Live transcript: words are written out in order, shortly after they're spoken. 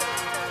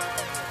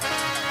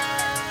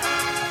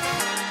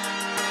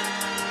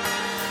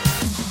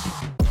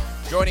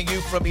joining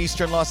you from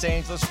Eastern Los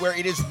Angeles, where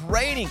it is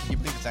raining. Can you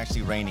believe it's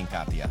actually raining,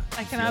 Katia?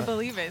 I cannot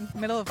believe it.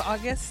 Middle of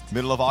August.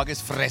 Middle of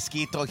August,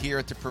 fresquito here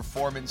at the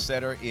Performance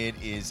Center.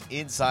 It is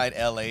Inside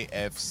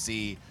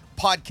LAFC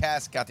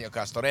podcast. Katia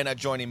Castorena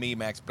joining me,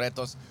 Max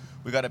Bretos.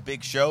 We got a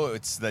big show.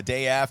 It's the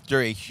day after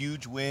a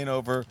huge win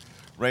over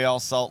Real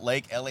Salt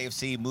Lake.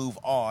 LAFC move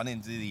on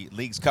into the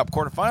League's Cup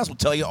quarterfinals. We'll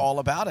tell you all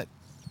about it.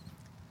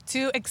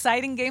 2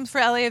 exciting games for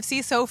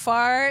LAFC so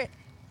far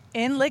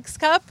in League's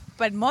Cup,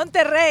 but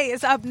Monterrey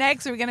is up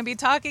next. We're going to be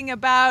talking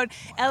about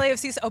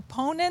LAFC's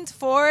opponent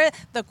for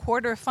the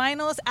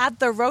quarterfinals at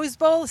the Rose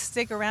Bowl.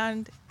 Stick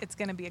around. It's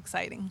going to be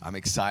exciting. I'm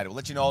excited. We'll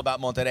let you know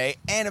about Monterrey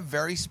and a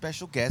very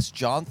special guest,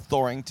 John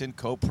Thorrington,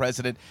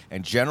 co-president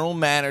and general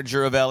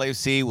manager of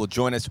LAFC, will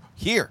join us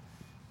here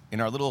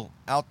in our little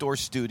outdoor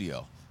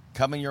studio.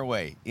 Coming your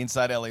way.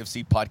 Inside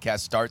LAFC podcast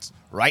starts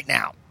right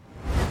now.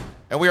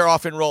 And we are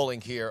off and rolling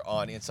here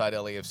on Inside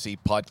LAFC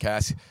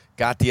podcast.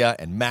 Katia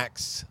and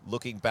Max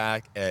looking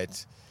back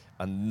at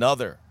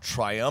another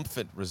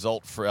triumphant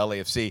result for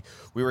LAFC.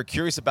 We were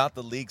curious about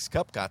the League's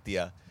Cup,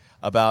 Katia,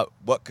 about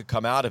what could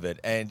come out of it.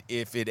 And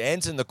if it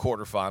ends in the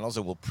quarterfinals,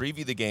 and we'll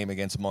preview the game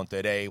against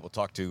Monterrey. We'll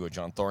talk to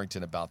John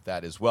Thorrington about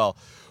that as well.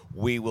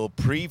 We will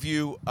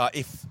preview,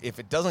 if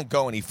it doesn't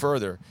go any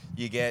further,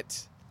 you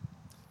get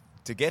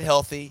to get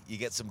healthy, you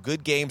get some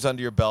good games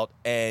under your belt,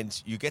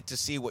 and you get to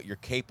see what you're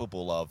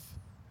capable of.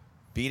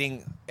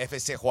 Beating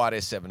FC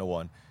Juarez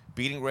 7-1,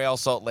 beating Real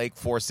Salt Lake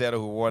 4-0,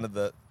 who were one of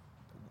the,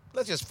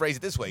 let's just phrase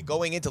it this way,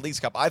 going into League's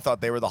Cup, I thought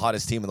they were the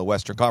hottest team in the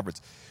Western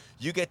Conference.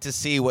 You get to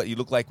see what you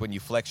look like when you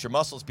flex your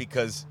muscles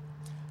because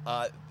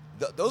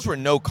those were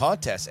no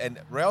contests. And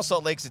Real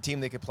Salt Lake's a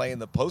team that could play in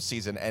the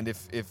postseason, and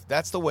if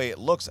that's the way it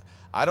looks,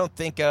 I don't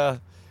think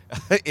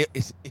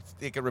if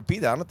they can repeat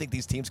that, I don't think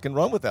these teams can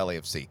run with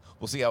LAFC.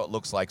 We'll see how it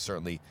looks like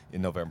certainly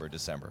in November,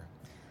 December.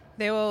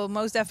 They will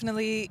most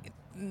definitely,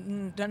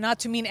 not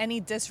to mean any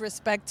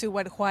disrespect to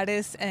what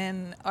Juarez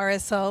and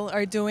RSL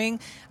are doing,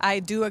 I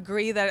do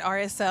agree that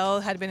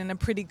RSL had been in a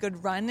pretty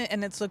good run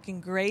and it's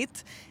looking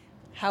great.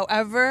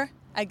 However,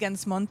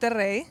 against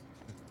Monterrey,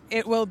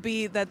 it will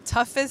be the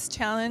toughest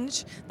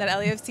challenge that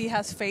LAFC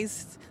has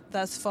faced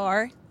thus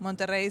far.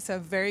 Monterrey is a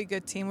very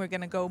good team. We're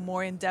going to go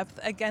more in depth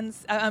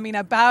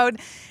about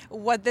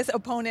what this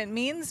opponent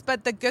means.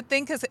 But the good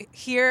thing, because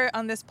here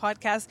on this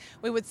podcast,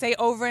 we would say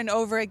over and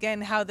over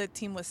again how the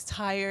team was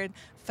tired,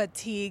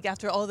 fatigue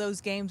after all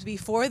those games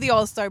before the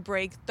All-Star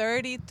break.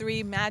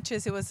 33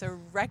 matches. It was a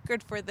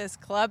record for this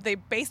club. They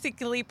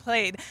basically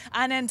played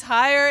an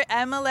entire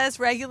MLS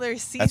regular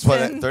season. That's why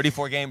that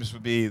 34 games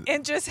would be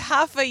in just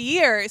half a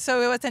year.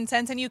 So it was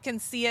intense, and you can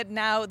see it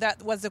now.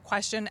 That was the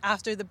question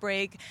after the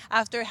break,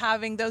 after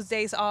having those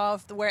days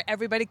off where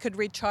everybody could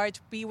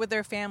recharge, be with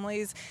their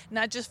families,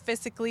 not just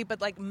physically,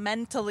 but like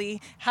mentally.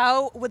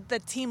 How would the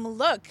team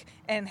look?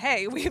 And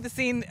hey, we've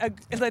seen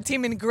the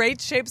team in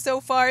great shape so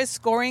far,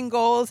 scoring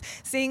goals,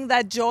 seeing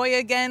that joy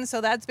again.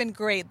 So that's been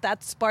great.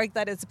 That spark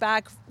that is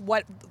back,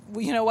 what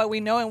we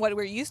know and what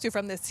we're used to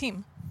from this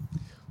team.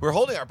 We're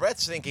holding our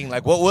breaths thinking,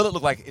 like, what will it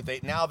look like if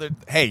they now they're,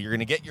 hey, you're going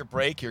to get your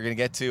break. You're going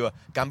to get to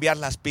cambiar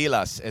las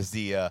pilas, as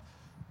the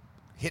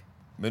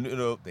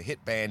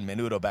hit band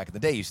Menudo back in the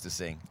day used to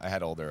sing. I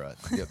had all their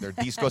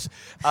discos.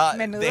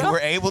 They were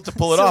able to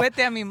pull it off.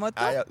 Súbete a mi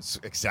moto?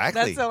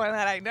 Exactly. That's the one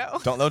that I know.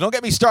 Don't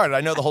get me started.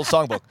 I know the whole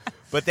songbook.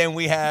 But then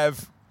we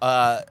have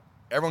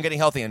everyone getting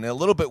healthy. And in a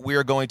little bit, we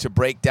are going to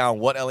break down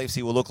what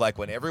LAFC will look like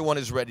when everyone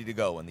is ready to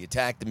go in the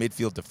attack, the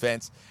midfield,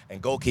 defense,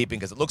 and goalkeeping,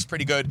 because it looks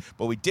pretty good.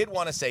 But we did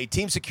want to say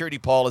Team Security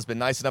Paul has been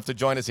nice enough to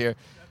join us here.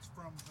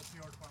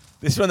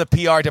 This is from the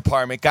PR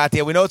department.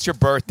 Katia, we know it's your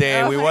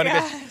birthday. We want to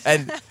get,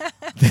 and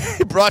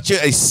they brought you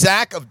a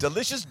sack of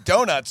delicious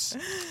donuts,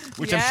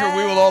 which I'm sure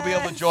we will all be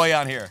able to enjoy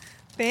on here.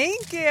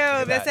 Thank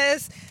you. This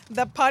is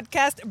the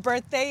podcast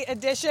birthday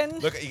edition.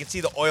 Look, you can see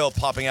the oil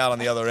popping out on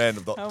the other end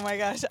of the. Oh my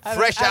gosh!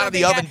 Fresh out of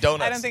the oven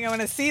donuts. I don't think I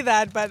want to see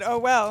that, but oh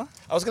well.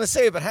 I was going to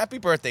say, but happy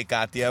birthday,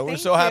 Katia. We're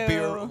so happy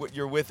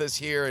you're with us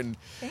here and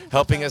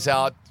helping us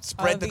out.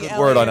 Spread the good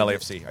word on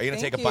LAFC. Are you going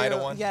to take a bite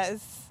of one?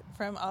 Yes.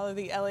 From all of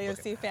the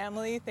LAFC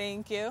family,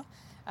 thank you.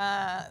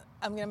 I'm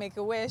going to make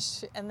a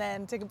wish and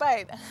then take a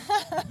bite.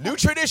 New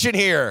tradition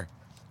here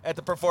at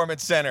the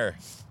Performance Center.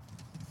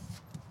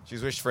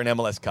 She's wished for an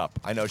MLS Cup.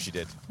 I know she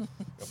did.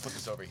 I'll put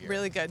this over here.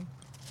 Really good.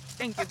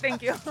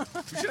 Thank you.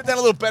 We should have done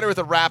a little better with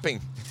the wrapping.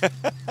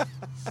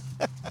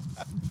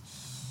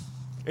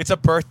 It's a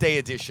birthday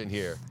edition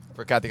here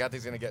for Katia.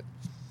 Katia's going to get...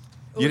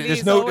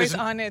 There's always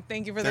on it.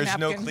 Thank you for the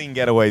napkin. There's no clean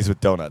getaways with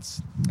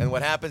donuts. And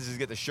what happens is you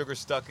get the sugar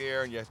stuck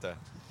here and you have to...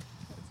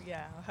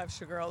 Yeah, I'll have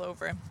sugar all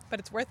over. But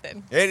it's worth it.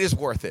 It is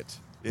worth it.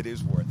 It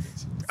is worth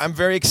it. I'm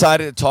very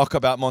excited to talk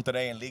about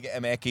Monterrey and Liga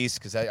MX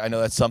because I know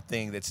that's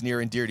something that's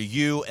near and dear to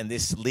you and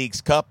this League's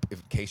Cup. In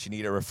case you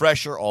need a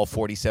refresher, all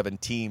 47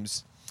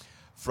 teams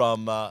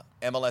from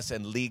MLS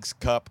and League's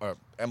Cup, or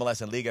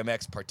MLS and Liga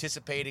MX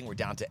participating. We're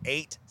down to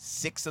 8.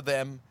 6 of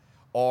them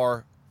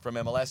are from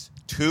MLS.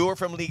 2 are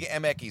from Liga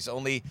MX.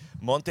 Only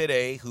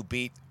Monterrey, who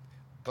beat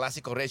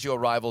Clásico Regio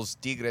rivals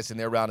Tigres in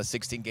their round of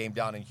 16 game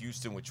down in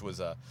Houston, which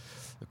was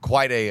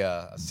quite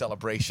a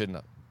celebration.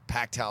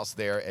 Packed house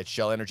there at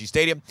Shell Energy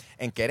Stadium.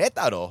 And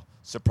Querétaro,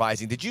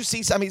 surprising. Did you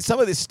see some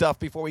of this stuff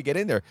before we get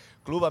in there?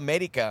 Club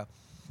America,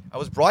 I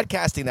was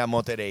broadcasting that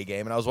Monterrey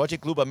game, and I was watching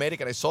Club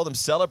America, and I saw them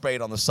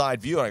celebrate on the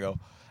side view,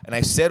 and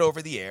I said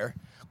over the air,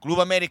 Club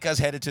America is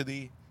headed to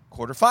the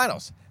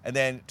quarterfinals. And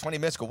then 20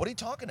 minutes ago, what are you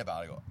talking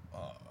about? I go,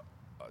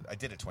 I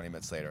did it 20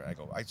 minutes later. I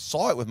go, I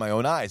saw it with my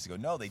own eyes. I go,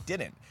 no, they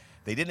didn't.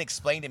 They didn't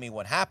explain to me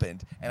what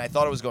happened, and I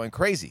thought it was going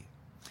crazy.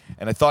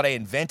 And I thought I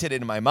invented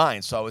it in my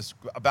mind, so I was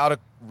about to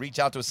reach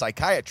out to a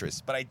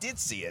psychiatrist. But I did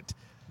see it.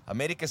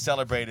 America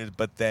celebrated,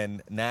 but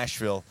then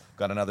Nashville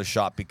got another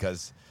shot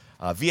because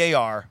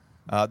VAR,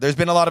 there's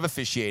been a lot of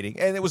officiating,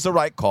 and it was the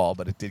right call,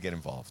 but it did get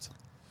involved.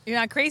 You're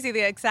not crazy.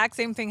 The exact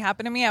same thing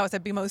happened to me. I was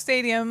at BMO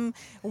Stadium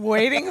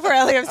waiting for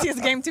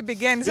LAFC's game to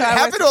begin. So it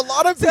happened to a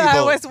lot of people. So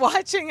I was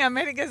watching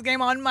America's game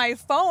on my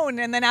phone,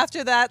 and then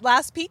after that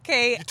last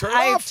PK,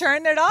 I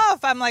turned it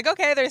off. I'm like,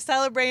 okay, they're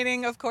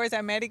celebrating. Of course,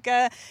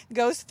 America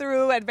goes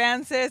through,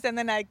 advances, and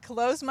then I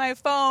close my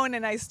phone,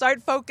 and I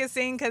start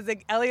focusing because the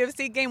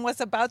LAFC game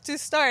was about to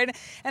start.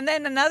 And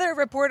then another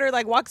reporter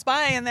walks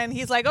by, and then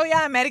he's like, oh,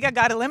 yeah, America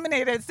got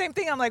eliminated. Same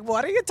thing. I'm like,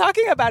 what are you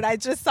talking about? I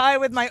just saw it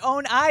with my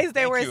own eyes.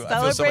 They were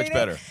celebrating. So much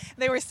better.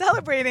 They were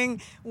celebrating.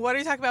 What are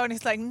you talking about? And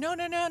he's like, no.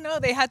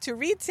 They had to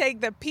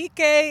retake the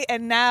PK,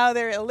 and now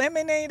they're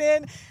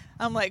eliminated.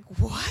 I'm like,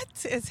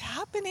 what is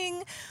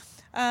happening?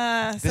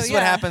 This is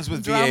what happens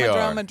with VAR.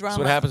 Drama. This is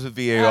what happens with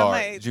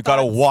VAR. You got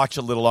to watch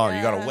a little longer.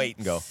 You got to wait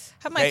and go.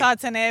 Have my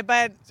thoughts in it,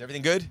 but is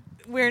everything good?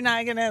 We're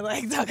not gonna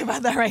talk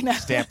about that right now.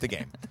 Stamp the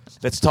game.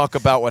 Let's talk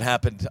about what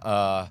happened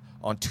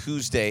on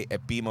Tuesday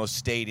at BMO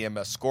Stadium.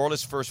 A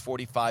scoreless first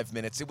 45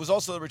 minutes. It was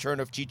also the return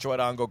of Chicho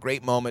Arango.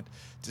 Great moment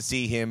to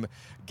see him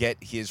get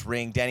his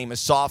ring. Danny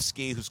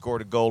Masovsky, who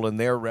scored a goal in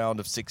their round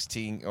of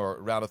 16 or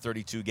round of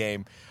 32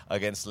 game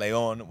against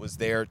León, was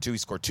there too. He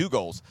scored 2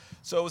 goals.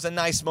 So it was a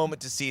nice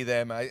moment to see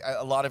them.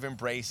 A lot of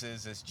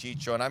embraces as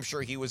Chicho, and I'm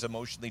sure he was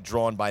emotionally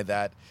drawn by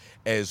that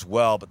as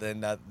well. But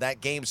then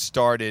that game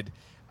started.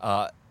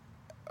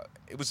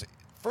 It was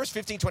first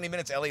 15, 20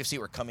 minutes, LAFC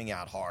were coming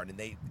out hard, and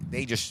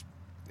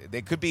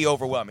they could be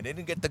overwhelming. They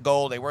didn't get the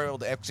goal. They weren't able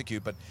to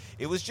execute, but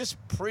it was just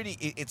pretty.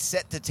 It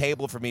set the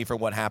table for me for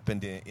what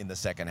happened in the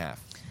second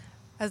half.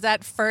 As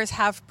that first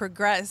half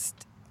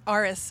progressed,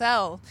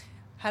 RSL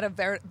had a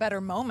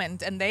better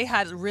moment, and they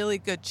had really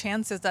good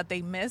chances that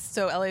they missed.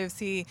 So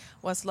LAFC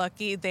was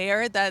lucky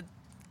there that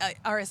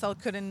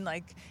RSL couldn't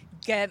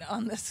get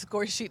on the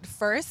score sheet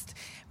first.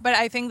 But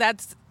I think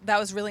that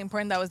was really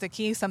important. That was the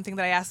key. Something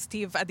that I asked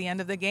Steve at the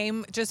end of the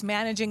game, just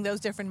managing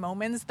those different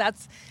moments.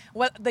 That's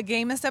what the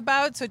game is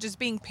about. So just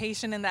being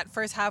patient in that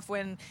first half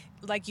when,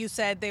 like you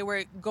said, they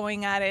were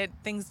going at it,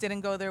 things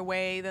didn't go their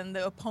way. Then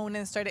the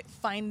opponent started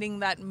finding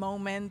that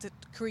moment,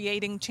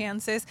 creating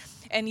chances,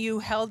 and you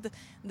held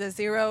the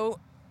 0,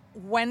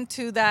 went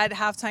to that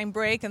halftime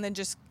break, and then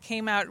just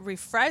came out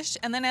refreshed.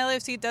 And then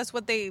LAFC does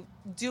what they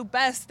do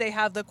best. They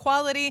have the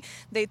quality.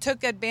 They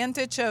took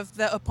advantage of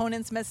the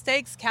opponent's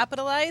mistakes,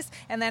 capitalized,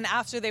 and then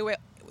after they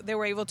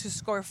were able to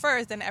score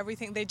first, and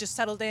everything, they just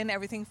settled in.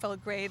 Everything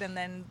felt great, and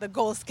then the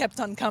goals kept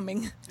on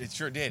coming. It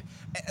sure did.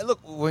 And look,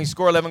 when you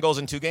score 11 goals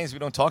in 2 games, we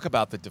don't talk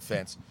about the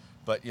defense.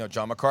 But,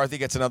 John McCarthy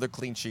gets another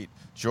clean sheet.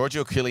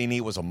 Giorgio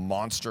Chiellini was a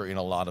monster in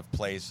a lot of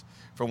plays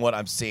from what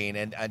I'm seeing,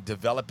 and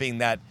developing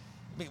that.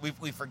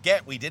 We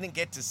forget we didn't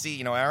get to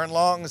see, Aaron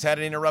Long's had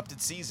an interrupted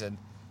season,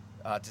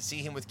 to see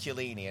him with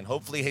Chiellini and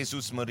hopefully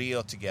Jesus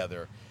Murillo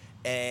together.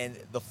 And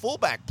the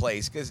fullback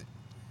plays, because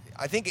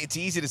I think it's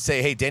easy to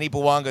say, hey, Denny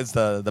Bouanga's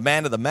the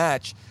man of the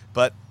match,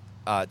 but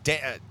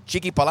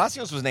Chiqui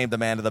Palacios was named the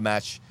man of the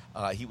match.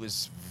 He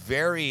was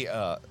very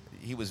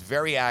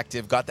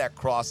active, got that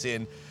cross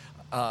in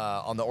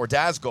on the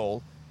Ordaz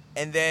goal.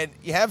 And then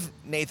you have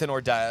Nathan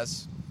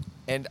Ordaz,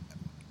 and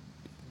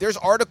there's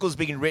articles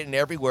being written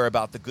everywhere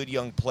about the good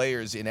young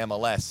players in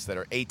MLS that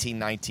are 18,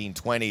 19,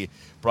 20.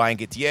 Brian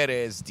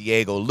Gutierrez,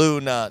 Diego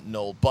Luna,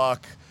 Noel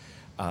Buck.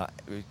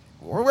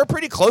 We're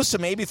pretty close to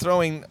maybe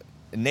throwing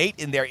Nate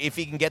in there if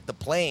he can get the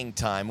playing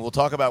time. We'll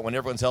talk about when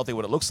everyone's healthy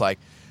what it looks like.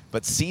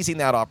 But seizing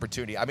that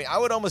opportunity. I mean, I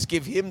would almost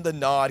give him the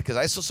nod because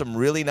I saw some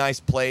really nice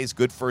plays,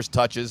 good first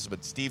touches.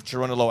 But Steve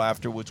Cherundolo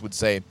afterwards would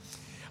say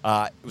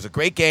it was a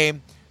great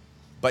game,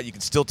 but you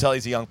can still tell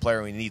he's a young player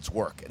and he needs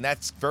work. And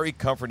that's very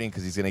comforting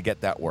because he's going to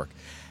get that work.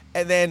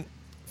 And then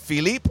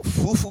Filip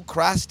Fufu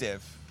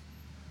Krastev,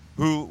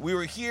 who we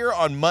were here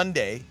on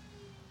Monday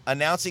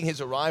announcing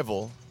his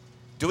arrival,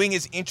 doing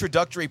his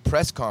introductory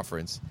press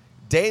conference.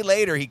 Day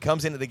later, he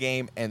comes into the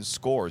game and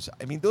scores.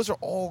 I mean, those are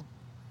all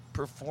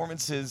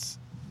performances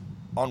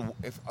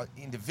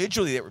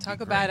individually that would talk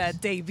be about great. a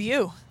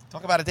debut.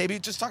 Talk about a debut.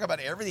 Just talk about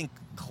everything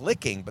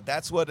clicking. But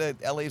that's what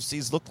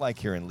LAFCs look like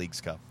here in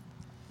Leagues Cup.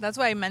 That's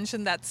why I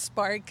mentioned that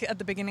spark at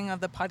the beginning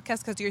of the podcast,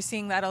 because you're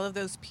seeing that all of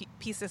those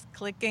pieces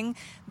clicking.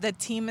 The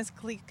team is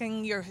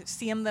clicking. You're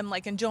seeing them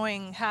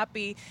enjoying,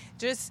 happy,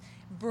 just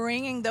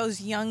bringing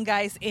those young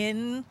guys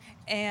in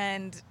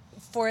and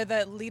for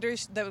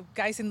the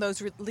guys in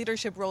those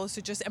leadership roles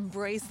to just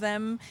embrace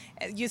them.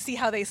 You see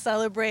how they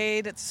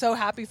celebrate. It's so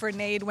happy for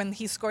Nate when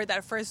he scored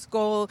that first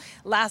goal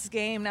last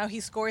game. Now he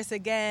scores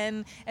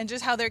again. And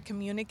just how they're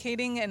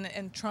communicating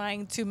and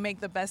trying to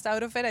make the best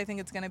out of it. I think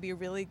it's going to be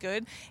really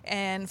good.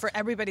 And for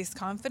everybody's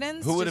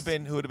confidence. Who would have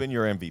been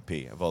your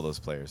MVP of all those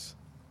players?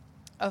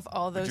 Of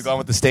all those. Would you go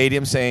with the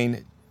stadium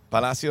saying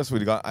Palacios?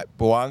 Would you go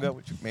Boanga?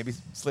 Would you maybe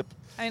slip?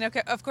 I mean,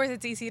 okay, of course,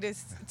 it's easy to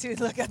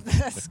look at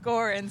the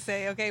score and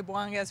say, okay,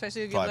 Boanga,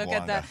 especially if you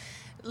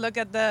look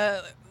at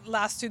the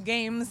last two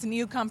games,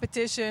 new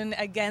competition,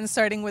 again,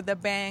 starting with a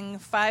bang,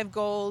 5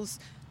 goals,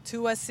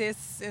 2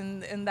 assists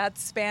in that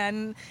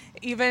span.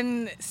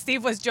 Even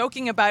Steve was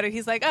joking about it.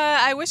 He's like,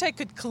 I wish I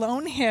could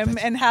clone him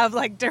and have,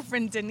 like,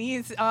 different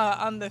Denise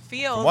on the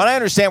field. From what I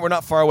understand, we're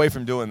not far away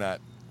from doing that.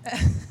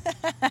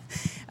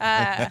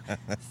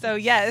 So,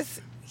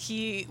 yes.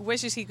 He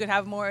wishes he could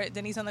have more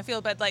Denise on the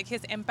field, but like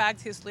his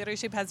impact, his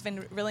leadership has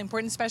been really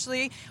important,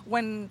 especially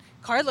when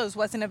Carlos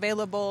wasn't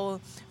available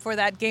for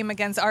that game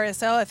against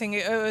RSL. I think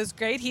it was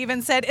great. He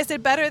even said, is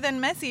it better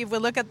than Messi if we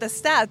look at the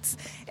stats?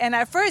 And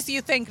at first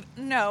you think,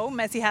 no,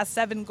 Messi has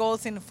 7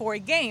 goals in 4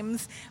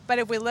 games. But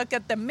if we look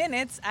at the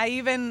minutes, I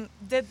even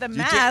did the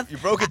math. You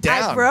broke it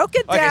down. I broke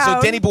it down. Okay, so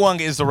Denny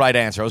Boanga is the right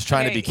answer. I was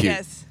trying to be cute.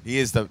 Yes. He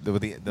is the man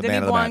of the match.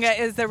 Denny Boanga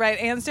is the right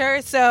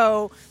answer.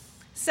 So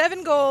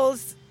 7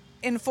 goals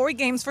in 4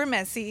 games for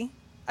Messi,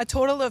 a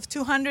total of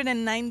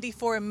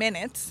 294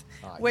 minutes,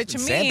 which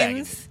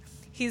means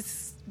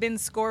he's been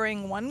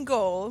scoring 1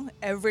 goal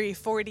every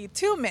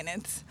 42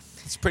 minutes.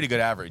 It's a pretty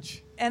good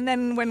average. And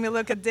then when we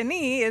look at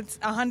Denis, it's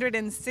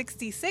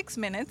 166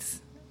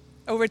 minutes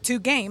over 2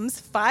 games,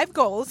 5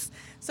 goals.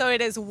 So it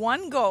is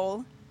 1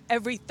 goal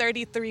every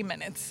 33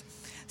 minutes.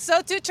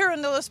 So to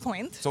Cherundolo's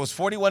point. So it's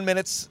 41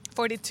 minutes.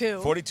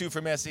 42. 42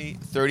 for Messi,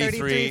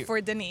 33 for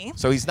Denis.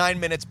 So he's 9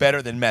 minutes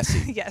better than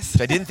Messi. Yes.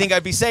 Which I didn't think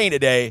I'd be saying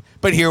today,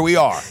 but here we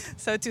are.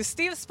 So to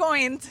Steve's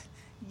point,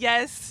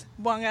 yes,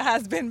 Boanga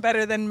has been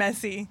better than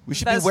Messi. We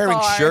should be wearing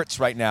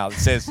shirts right now that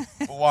says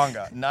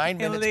Boanga, 9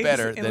 minutes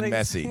better than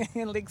Messi.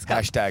 In Leagues Cup.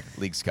 Hashtag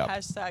Leagues Cup.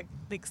 Hashtag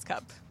Leagues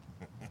Cup.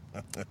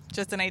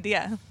 Just an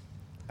idea.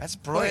 That's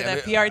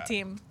brilliant. For the PR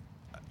team.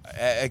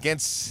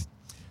 Against...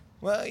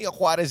 Well,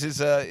 Juarez is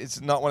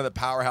it's not one of the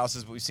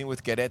powerhouses, but we've seen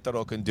what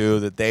Querétaro can do.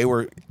 That they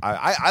were,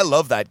 I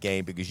love that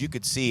game because you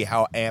could see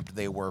how amped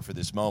they were for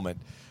this moment.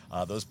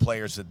 Those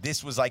players,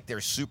 this was like their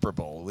Super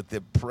Bowl with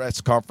the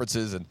press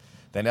conferences, and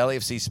then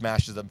LAFC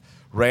smashes them.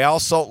 Real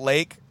Salt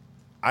Lake,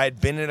 I had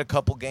been in a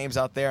couple games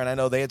out there, and I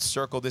know they had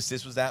circled this.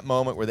 This was that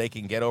moment where they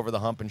can get over the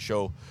hump and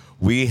show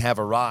we have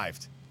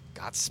arrived.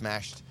 Got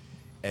smashed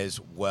as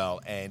well,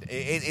 and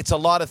it's a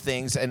lot of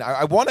things, and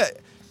I want to.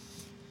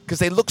 Because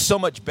they look so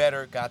much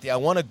better, Gatti. I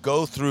want to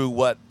go through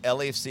what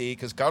LAFC,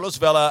 because Carlos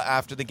Vela,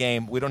 after the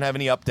game, we don't have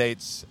any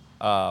updates.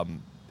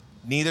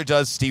 Neither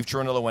does Steve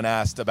Cherundolo when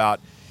asked about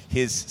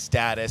his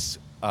status.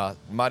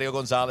 Mario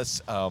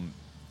Gonzalez,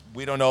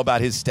 we don't know about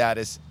his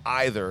status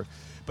either.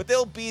 But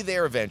they'll be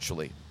there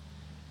eventually.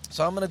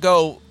 So I'm going to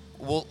go,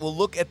 we'll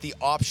look at the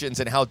options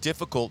and how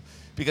difficult,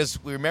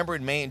 because we remember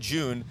in May and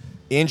June,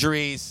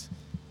 injuries,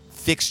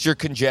 fixture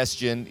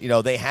congestion,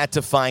 they had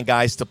to find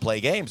guys to play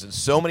games, and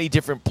so many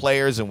different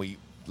players, and we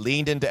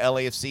leaned into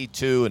LAFC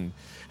too and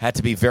had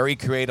to be very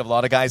creative. A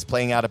lot of guys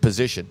playing out of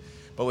position.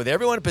 But with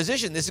everyone in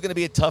position, this is going to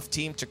be a tough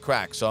team to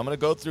crack. So I'm going to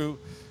go through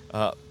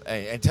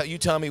and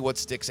tell me what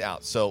sticks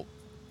out. So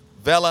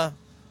Vela,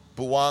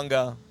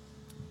 Boanga,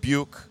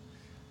 Buke.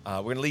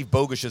 We're going to leave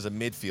Bogusz as a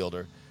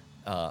midfielder.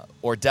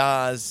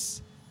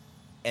 Ordaz,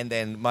 and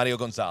then Mario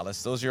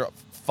Gonzalez. Those are your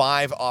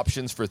 5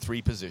 options for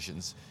 3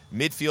 positions.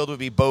 Midfield would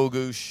be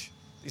Bogusz.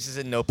 This is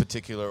in no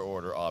particular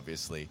order,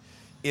 obviously.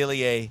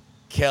 Ilie,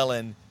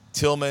 Kellen,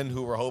 Tillman,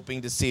 who we're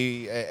hoping to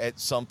see at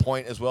some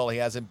point as well. He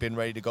hasn't been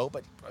ready to go,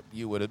 but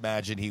you would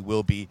imagine he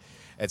will be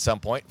at some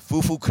point.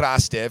 Fufu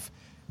Krastev.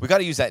 We got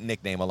to use that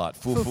nickname a lot.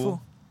 Fufu.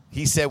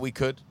 He said we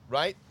could,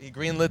 right? He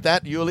greenlit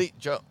that. Yuli,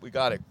 Joe, we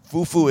got it.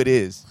 Fufu it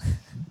is.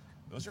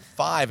 Those are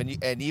 5.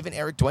 And even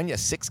Eric Dueña,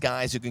 6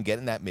 guys who can get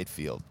in that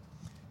midfield.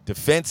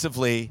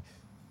 Defensively,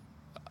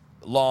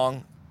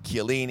 Long,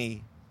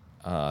 Chiellini,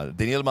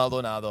 Daniel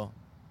Maldonado,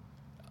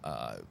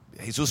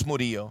 Jesus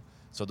Murillo.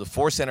 So the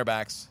 4 center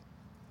backs,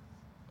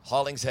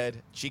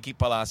 Hollingshead, Chiqui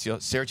Palacio.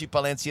 Sergi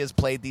Palencia has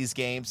played these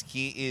games.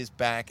 He is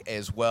back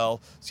as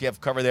well. So you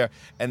have cover there.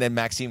 And then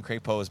Maxime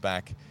Crépeau is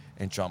back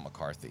and John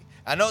McCarthy.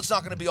 I know it's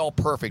not going to be all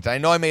perfect. I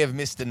know I may have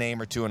missed a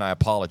name or two, and I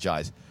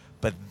apologize.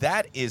 But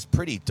that is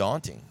pretty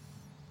daunting.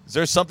 Is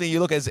there something you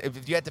look at,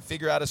 if you had to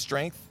figure out a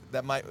strength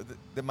that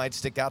might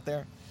stick out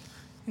there?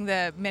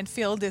 The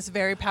midfield is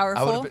very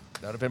powerful.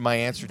 That would have been my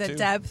answer, too. The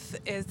depth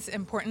is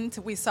important.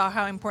 We saw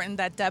how important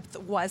that depth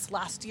was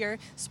last year,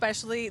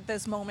 especially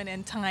this moment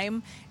in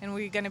time. And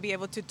we're going to be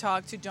able to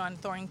talk to John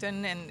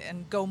Thorrington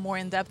and go more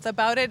in depth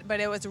about it. But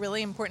it was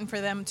really important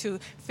for them to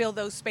fill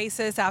those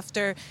spaces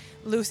after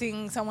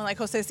losing someone like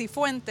Jose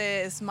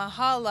Cifuentes,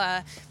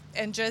 Mahala,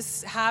 and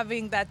just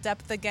having that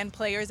depth again,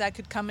 players that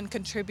could come and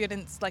contribute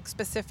in like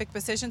specific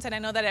positions. And I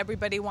know that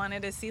everybody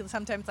wanted to see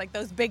sometimes like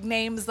those big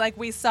names like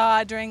we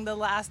saw during the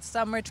last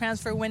summer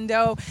transfer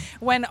window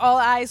when all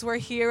eyes were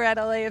here at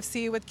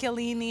LAFC with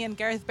Chiellini and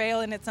Gareth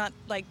Bale, and it's not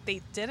like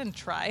they didn't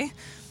try.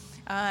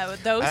 I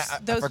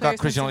Those forgot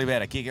Christian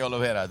Oliveira, Kike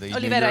Oliveira, the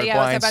Oliveira, Uruguayan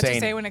I was about to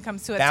saint. say when it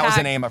comes to That attack. was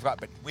a name I forgot,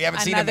 but we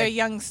haven't seen him. Another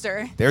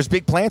youngster. There's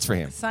big plans for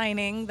him.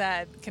 Signing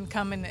that can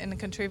come and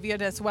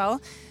contribute as well.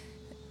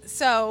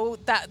 So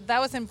that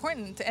was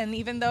important. And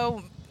even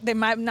though they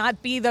might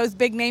not be those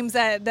big names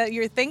that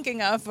you're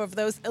thinking of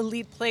those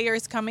elite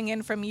players coming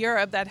in from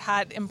Europe that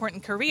had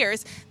important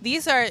careers,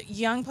 these are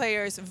young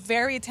players,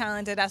 very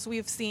talented, as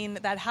we've seen,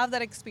 that have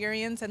that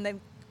experience and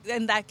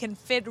that can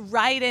fit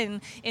right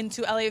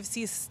into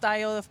LAFC's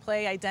style of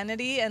play,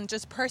 identity, and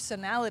just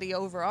personality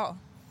overall.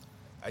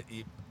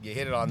 You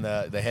hit it on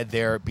the head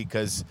there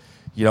because,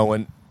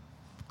 when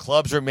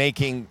clubs are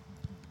making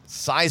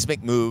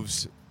seismic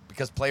moves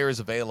because players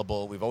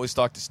available, we've always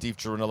talked to Steve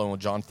Cherundolo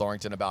and John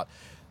Thorrington about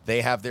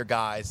they have their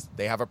guys,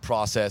 they have a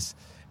process,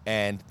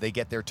 and they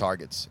get their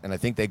targets. And I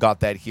think they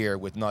got that here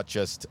with not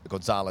just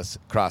Gonzalez,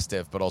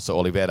 Krastev, but also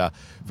Oliveira.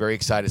 Very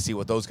excited to see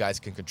what those guys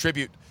can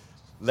contribute.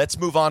 Let's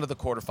move on to the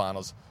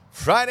quarterfinals.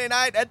 Friday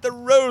night at the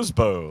Rose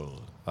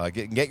Bowl.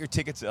 Get your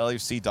tickets at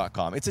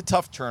LAFC.com. It's a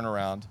tough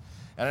turnaround.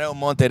 And I know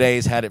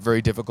Monterrey's had it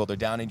very difficult. They're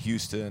down in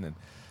Houston, and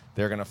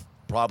they're going to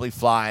probably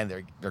fly, and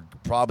they're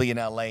probably in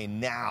L.A.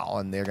 now,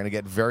 and they're going to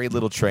get very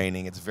little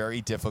training. It's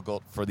very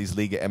difficult for these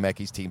Liga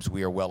MX teams.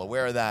 We are well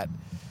aware of that.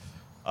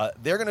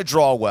 They're going to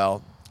draw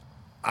well.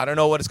 I don't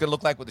know what it's going to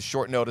look like with a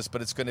short notice,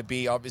 but it's going to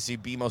be, obviously,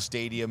 BMO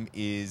Stadium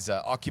is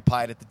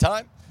occupied at the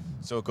time,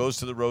 so it goes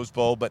to the Rose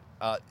Bowl. But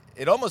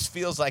it almost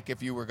feels like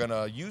if you were going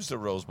to use the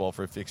Rose Bowl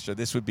for a fixture,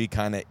 this would be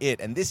kind of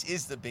it. And this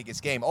is the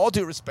biggest game. All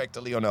due respect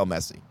to Lionel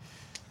Messi.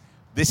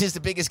 This is the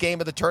biggest game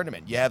of the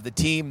tournament. You have the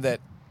team that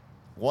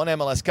won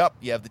MLS Cup.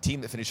 You have the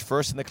team that finished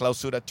first in the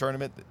Clausura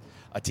tournament,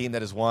 a team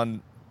that has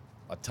won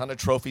a ton of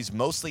trophies,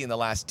 mostly in the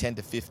last 10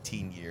 to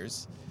 15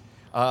 years.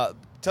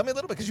 Tell me a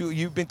little bit, because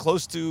you've been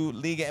close to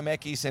Liga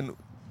MX and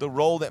the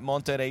role that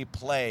Monterrey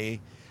play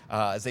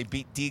as they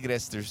beat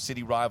Tigres, their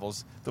city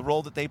rivals, the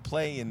role that they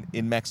play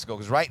in Mexico.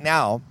 Because right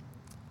now,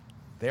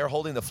 they're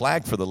holding the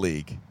flag for the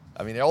league.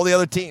 I mean, all the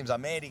other teams,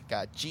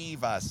 America,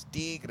 Chivas,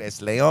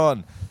 Tigres,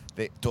 León,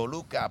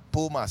 Toluca,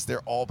 Pumas,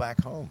 they're all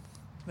back home.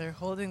 They're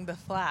holding the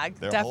flag.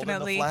 They're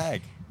Definitely. holding the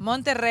flag.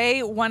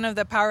 Monterrey, one of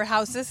the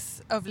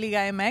powerhouses of Liga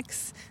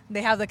MX.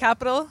 They have the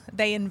capital.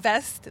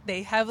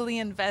 They heavily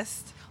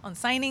invest on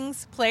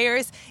signings,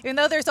 players, even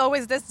though there's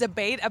always this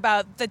debate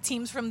about the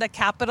teams from the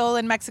capital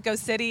in Mexico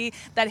City,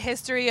 that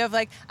history of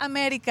like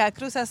America,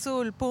 Cruz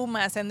Azul,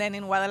 Pumas, and then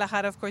in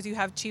Guadalajara, of course, you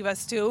have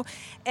Chivas too.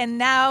 And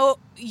now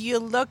you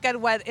look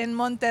at what in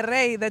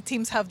Monterrey the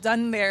teams have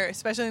done there,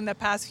 especially in the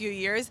past few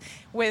years,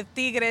 with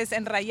Tigres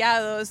and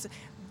Rayados,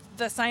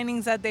 the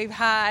signings that they've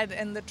had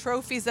and the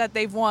trophies that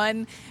they've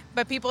won.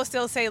 But people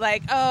still say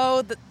like,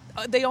 oh,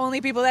 the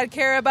only people that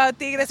care about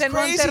Tigres and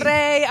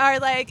Monterrey are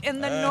like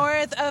in the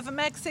north of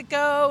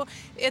Mexico.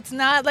 It's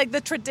not like the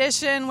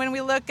tradition when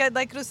we look at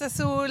like Cruz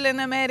Azul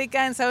and America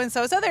and so.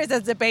 So there's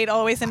this debate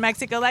always in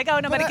Mexico, like, oh,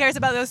 nobody cares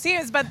about those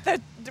teams. But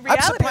the reality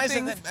I'm surprised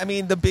of things,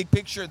 that, the big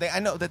picture, I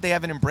know that they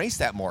haven't embraced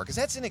that more, because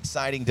that's an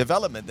exciting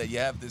development, that you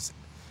have this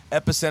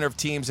epicenter of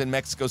teams in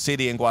Mexico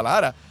City and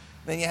Guadalajara.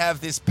 Then you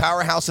have this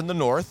powerhouse in the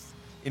north,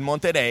 in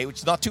Monterrey, which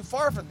is not too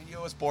far from the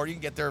U.S. border. You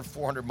can get there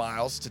 400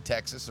 miles to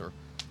Texas, or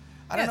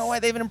I don't know why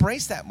they haven't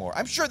embraced that more.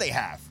 I'm sure they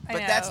have, but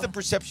that's the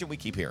perception we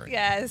keep hearing.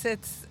 Yes,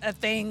 it's a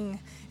thing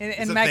in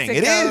Thing. Mexico.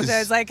 It is.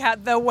 There's like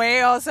the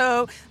way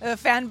also the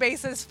fan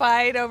bases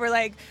fight over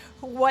like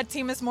what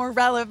team is more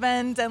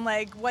relevant and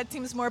like what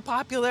team is more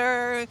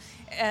popular,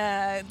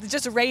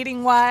 just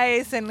rating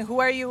wise, and who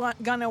are you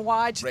gonna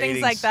watch? Ratings.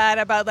 Things like that,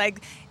 about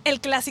like El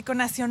Clásico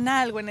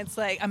Nacional when it's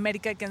like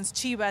America against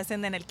Chivas,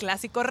 and then El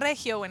Clásico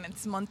Regio when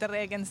it's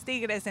Monterrey against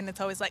Tigres, and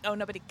it's always like, oh,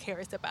 nobody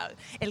cares about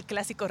El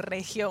Clásico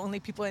Regio, only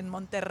people in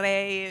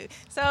Monterrey.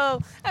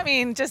 So,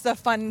 just the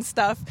fun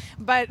stuff.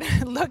 But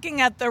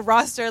looking at the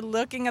roster,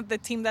 looking at the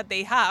team that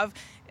they have,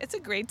 it's a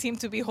great team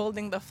to be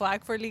holding the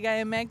flag for Liga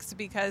MX,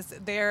 because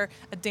they're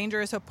a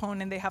dangerous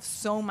opponent. They have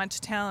so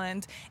much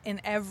talent in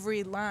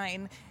every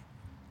line.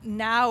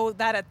 Now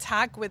that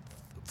attack with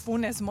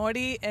Funes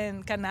Mori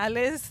and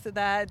Canales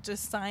that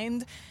just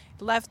signed,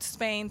 left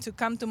Spain to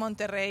come to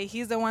Monterrey.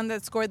 He's the one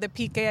that scored the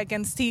PK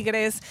against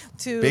Tigres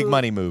to Big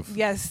money move.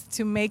 Yes,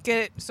 to make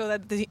it so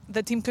that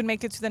the team could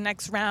make it to the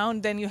next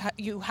round. Then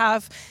you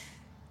have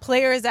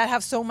players that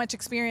have so much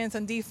experience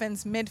on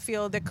defense,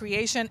 midfield, the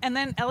creation. And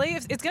then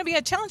LAFC, it's going to be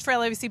a challenge for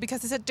LAFC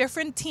because it's a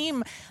different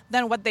team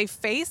than what they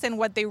face and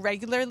what they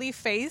regularly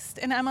faced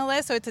in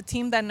MLS. So it's a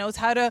team that knows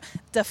how to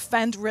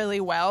defend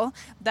really well,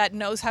 that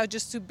knows how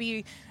just to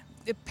be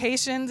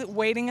patient,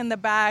 waiting in the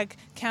back,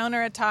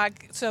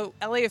 counterattack. So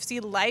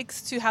LAFC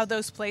likes to have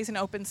those plays in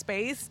open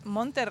space.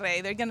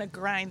 Monterrey, they're going to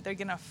grind. They're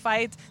going to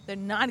fight. They're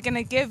not going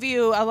to give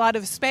you a lot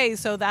of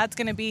space. So that's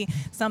going to be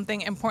something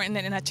important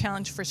and a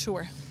challenge for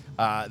sure.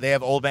 They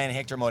have old man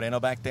Hector Moreno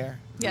back there.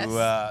 Yes. Who,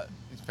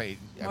 he's played,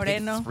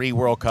 Moreno. 3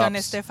 World Cups. Don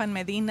Estefan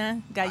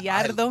Medina,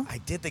 Gallardo. I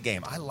did the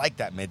game. I like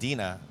that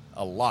Medina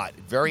a lot.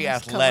 Very He's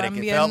athletic.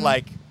 Colombian. It felt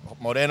like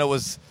Moreno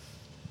was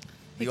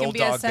the He can old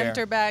be a dog center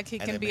there. back. He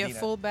And can then be a Medina.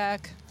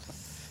 fullback.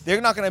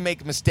 They're not going to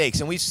make mistakes,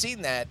 and we've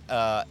seen that.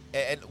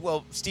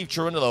 Steve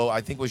Cherundolo,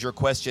 I think, was your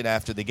question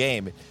after the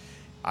game.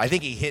 I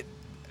think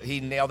he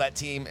nailed that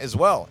team as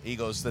well. He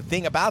goes, the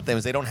thing about them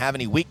is they don't have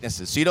any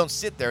weaknesses. So you don't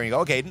sit there and you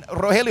go, okay,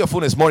 Rogelio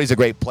Funes Mori's a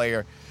great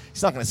player.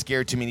 He's not going to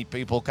scare too many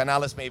people.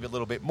 Canales maybe a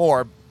little bit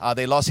more.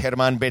 They lost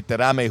Germán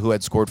Berterame, who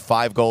had scored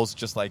 5 goals,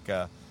 just like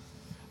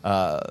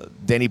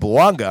Denny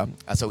Buanga.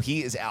 So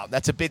he is out.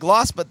 That's a big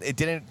loss, but it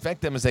didn't affect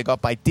them as they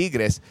got by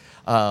Tigres.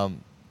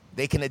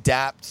 They can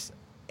adapt,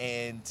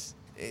 and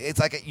it's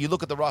like you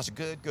look at the roster,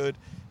 good,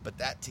 but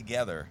that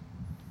together,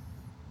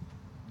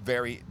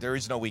 there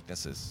is no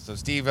weaknesses. So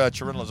Steve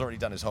Cherundolo's already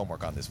done his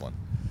homework on this one.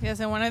 Yes,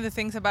 and one of the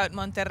things about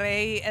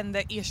Monterrey and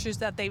the issues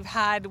that they've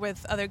had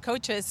with other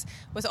coaches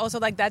was also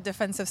like that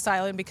defensive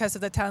style. And because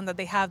of the talent that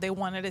they have, they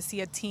wanted to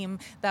see a team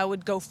that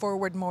would go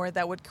forward more,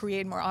 that would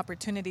create more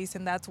opportunities.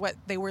 And that's what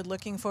they were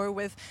looking for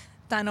with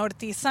Tan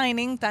Ortiz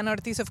signing. Tan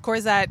Ortiz, of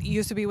course, that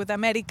used to be with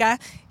America.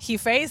 He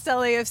faced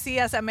LAFC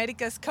as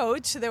America's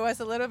coach. There was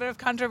a little bit of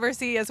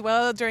controversy as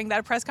well during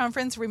that press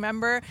conference.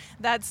 Remember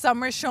that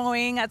summer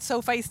showing at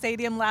SoFi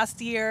Stadium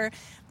last year?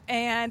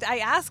 And I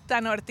asked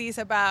Tan Ortiz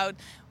about,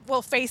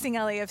 facing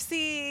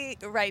LAFC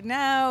right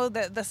now,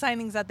 the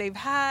signings that they've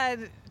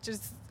had,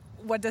 just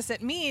what does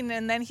it mean?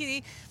 And then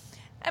he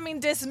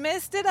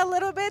dismissed it a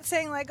little bit,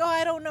 saying like,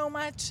 I don't know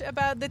much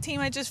about the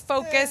team. I just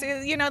focus,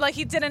 like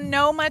he didn't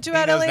know much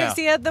about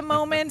LAFC at the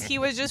moment. He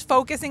was just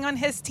focusing on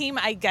his team.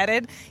 I get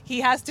it.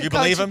 He has to Do you coach.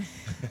 believe him?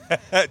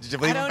 Did you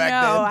believe him back then?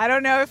 I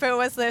don't know if it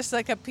was just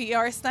like a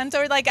PR stunt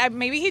or like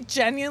maybe he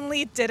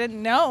genuinely didn't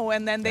know,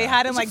 and then they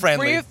had him like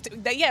briefed.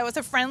 Yeah, it was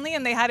a friendly,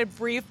 and they had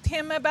briefed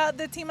him about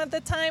the team at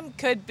the time.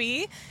 Could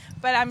be,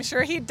 but I'm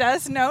sure he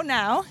does know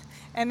now.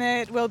 And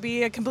it will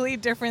be a completely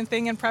different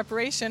thing in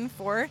preparation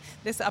for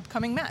this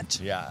upcoming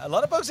match. Yeah, a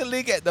lot of folks in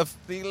Liga, the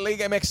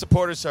Liga MX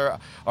supporters are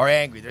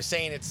angry. They're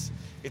saying it's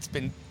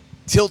been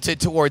tilted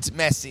towards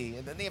Messi,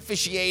 and then the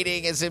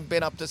officiating hasn't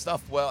been up to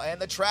stuff well,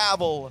 and the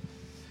travel,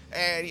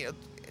 and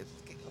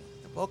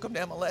welcome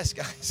to MLS,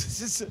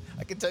 guys.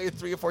 I can tell you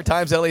 3 or 4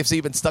 times LAFC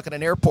have been stuck in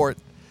an airport,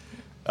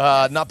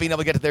 not being able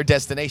to get to their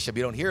destination. But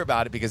you don't hear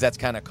about it because that's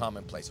kind of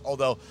commonplace.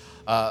 Although,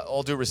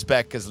 all due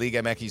respect, because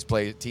Liga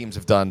MX teams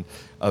have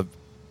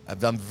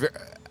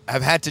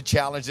had to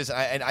challenge this,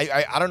 and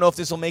I don't know if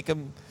this will make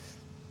them,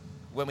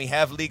 when we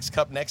have Leagues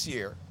Cup next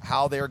year,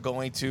 how they're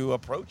going to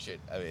approach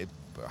it.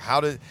 How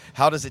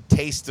does it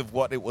taste of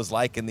what it was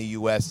like in the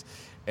U.S.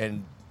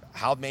 and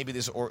how maybe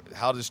this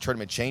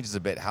tournament changes a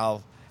bit?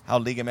 How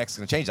Liga MX is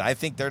going to change it? I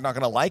think they're not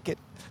going to like it.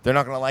 They're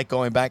not going to like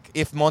going back.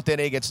 If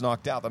Monterrey gets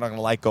knocked out, they're not going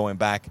to like going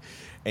back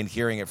and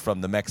hearing it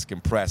from the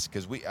Mexican press,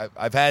 because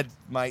I've had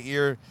my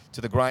ear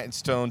to the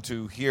grindstone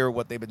to hear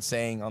what they've been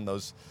saying on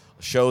those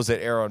shows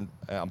that air on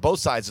both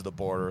sides of the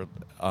border,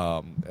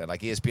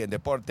 like ESPN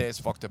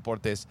Deportes, Fox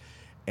Deportes,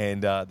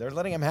 and they're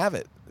letting them have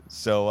it.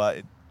 So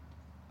a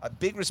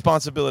big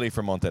responsibility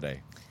for Monterrey.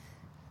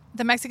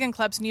 The Mexican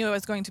clubs knew it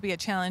was going to be a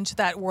challenge,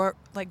 that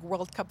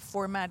World Cup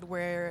format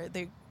where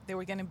they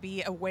were going to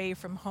be away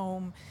from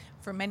home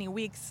for many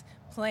weeks,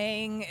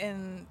 playing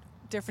in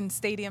different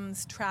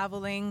stadiums,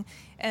 traveling,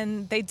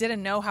 and they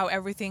didn't know how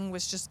everything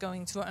was just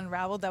going to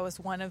unravel. That was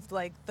one of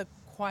the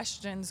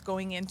questions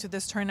going into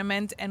this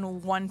tournament,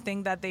 and one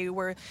thing that they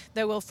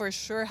will for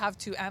sure have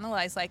to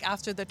analyze, like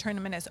after the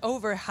tournament is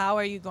over, how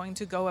are you going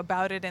to go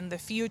about it in the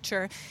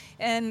future?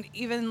 And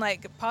even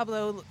like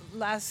Pablo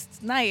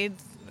last night,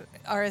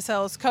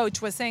 RSL's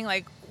coach, was saying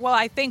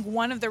I think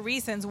one of the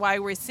reasons why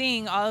we're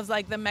seeing all of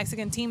the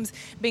Mexican teams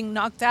being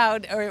knocked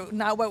out, or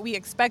not what we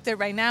expected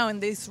right now in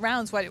these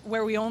rounds,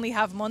 where we only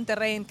have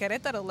Monterrey and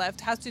Querétaro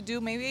left, has to do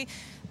maybe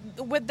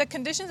with the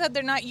conditions that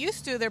they're not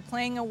used to. They're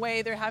playing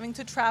away. They're having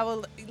to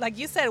travel. Like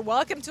you said,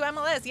 welcome to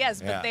MLS.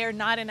 Yes, but they're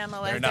not in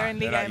MLS. They're in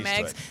Liga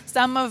MX.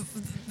 Some of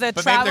the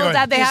travel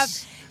that they have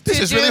This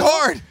is really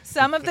hard.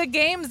 Some of the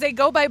games, they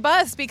go by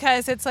bus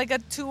because it's like a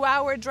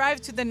 2-hour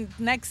drive to the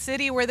next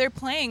city where they're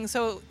playing.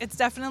 So it's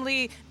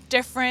definitely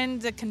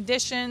different, the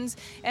conditions,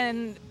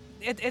 and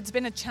it's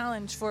been a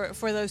challenge for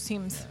those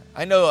teams.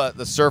 I know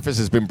the surface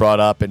has been brought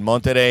up, and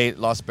Monterrey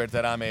lost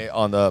Berterame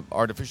on the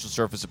artificial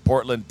surface at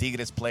Portland.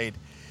 Tigres played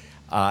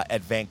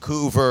at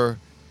Vancouver.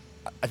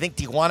 I think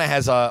Tijuana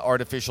has an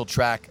artificial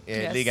track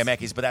in Liga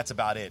MX, but that's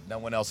about it. No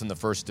one else in the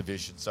first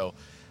division. So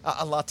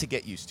a lot to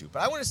get used to.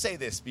 But I want to say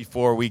this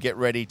before we get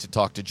ready to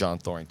talk to John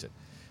Thorrington.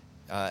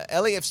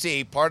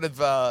 LAFC, part of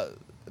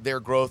their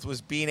growth was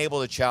being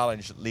able to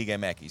challenge Liga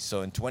MX.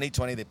 So in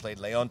 2020, they played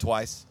León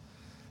twice,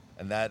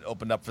 and that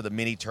opened up for the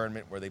mini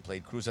tournament where they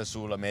played Cruz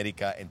Azul,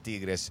 America, and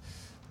Tigres.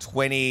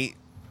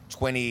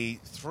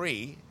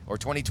 2023 or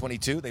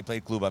 2022, they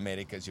played Club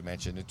America, as you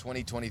mentioned. In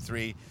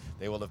 2023,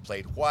 they will have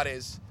played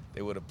Juárez.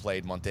 They would have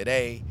played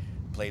Monterrey,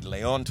 played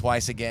León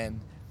twice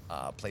again.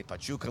 Play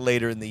Pachuca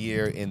later in the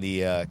year in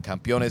the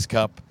Campeones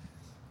Cup.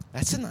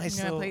 That's a nice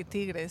You're little... going to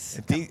play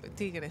Tigres.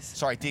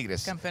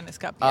 Tigres. Campeones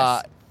Cup,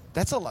 yes.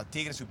 That's a lot.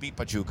 Tigres who beat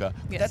Pachuca.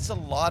 Yes. That's a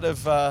lot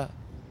of...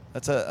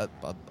 that's a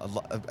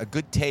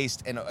good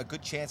taste and a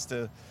good chance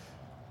to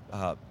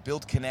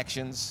build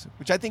connections,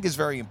 which I think is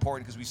very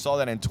important because we saw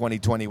that in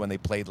 2020 when they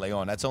played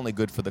León. That's only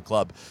good for the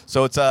club.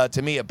 So it's,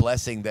 to me, a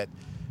blessing that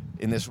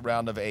in this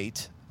round of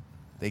 8,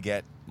 they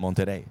get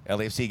Monterrey.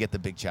 LAFC get the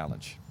big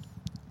challenge.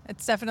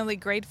 It's definitely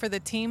great for the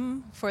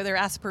team, for their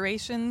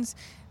aspirations,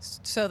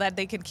 so that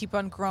they can keep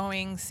on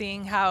growing,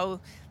 seeing how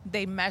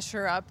they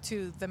measure up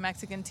to the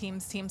Mexican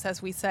teams,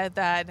 as we said,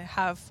 that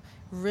have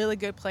really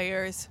good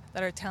players,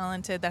 that are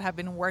talented, that have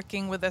been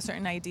working with a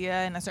certain idea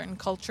and a certain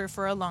culture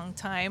for a long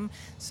time.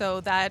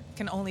 So that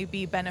can only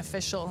be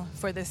beneficial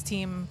for this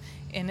team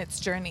in its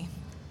journey.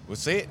 We'll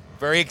see it.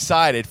 Very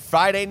excited.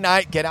 Friday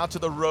night, get out to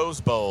the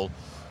Rose Bowl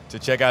to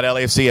check out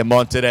LAFC and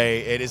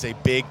Monterrey. It is a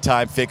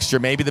big-time fixture,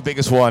 maybe the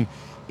biggest one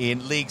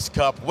in Leagues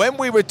Cup. When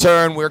we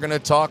return, we're going to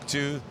talk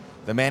to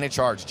the man in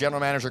charge, general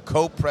manager,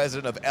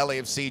 co-president of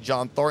LAFC,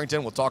 John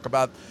Thorrington. We'll talk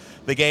about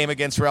the game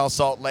against Real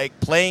Salt Lake,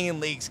 playing in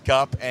Leagues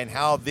Cup, and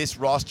how this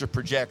roster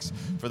projects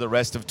for the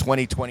rest of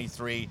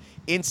 2023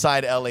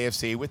 inside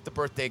LAFC with the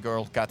birthday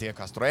girl, Katia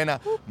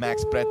Castrena,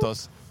 Max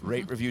Pretos.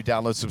 Rate, review,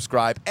 download,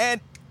 subscribe, and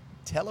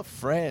tell a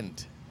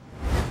friend.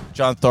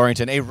 John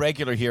Thorrington, a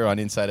regular here on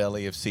Inside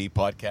LAFC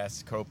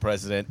podcast,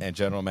 co-president and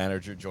general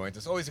manager, joins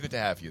us. Always good to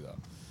have you, though.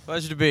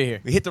 Pleasure to be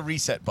here. We hit the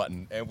reset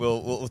button, and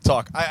we'll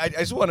talk. I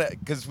just want to,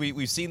 because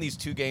we've seen these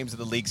 2 games of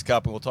the Leagues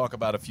Cup, and we'll talk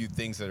about a few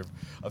things that are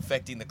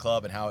affecting the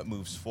club and how it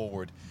moves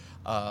forward.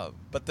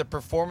 But the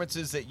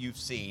performances that you've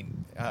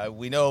seen,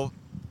 we know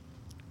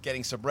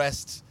getting some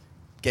rest,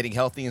 getting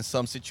healthy in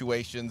some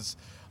situations,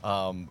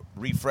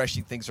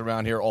 refreshing things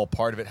around here, all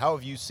part of it. How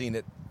have you seen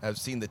it? Have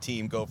seen the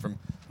team go from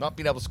not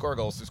being able to score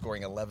goals to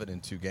scoring 11 in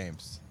 2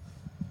 games?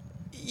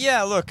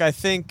 Yeah, look, I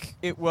think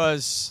it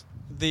was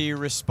the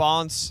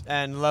response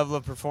and level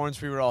of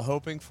performance we were all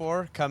hoping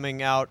for,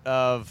 coming out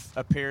of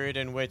a period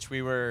in which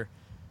we were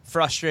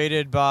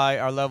frustrated by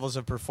our levels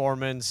of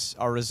performance,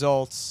 our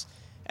results,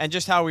 and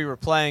just how we were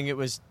playing. It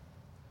was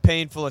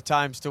painful at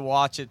times to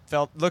watch. It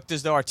looked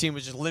as though our team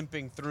was just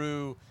limping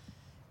through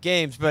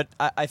games. But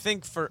I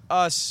think for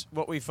us,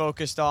 what we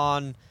focused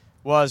on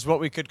was what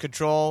we could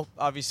control.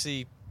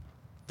 Obviously,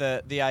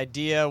 the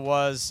idea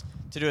was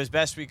to do as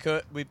best we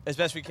can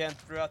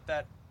throughout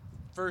that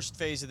first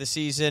phase of the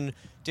season,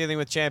 dealing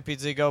with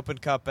Champions League, Open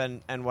Cup,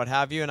 and what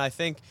have you. And I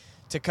think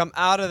to come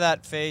out of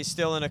that phase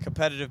still in a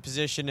competitive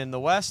position in the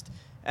West,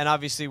 and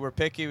obviously we're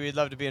picky. We'd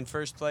love to be in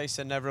first place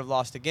and never have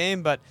lost a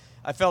game, but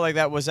I felt like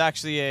that was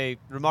actually a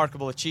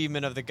remarkable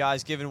achievement of the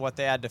guys given what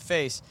they had to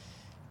face.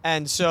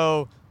 And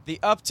so the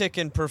uptick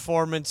in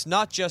performance,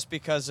 not just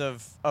because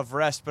of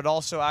rest, but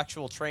also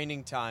actual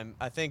training time.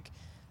 I think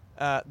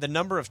the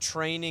number of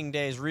training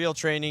days, real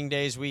training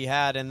days we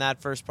had in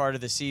that first part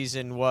of the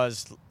season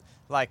was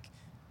like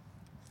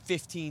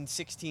 15,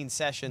 16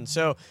 sessions.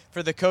 So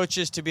for the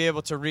coaches to be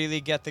able to really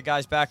get the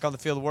guys back on the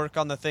field, work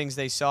on the things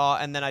they saw,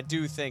 and then I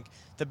do think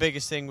the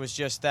biggest thing was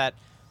just that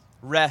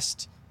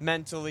rest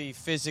mentally,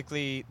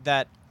 physically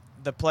that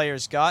the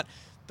players got.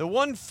 The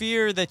one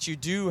fear that you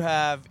do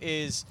have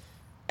is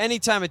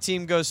anytime a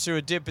team goes through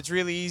a dip, it's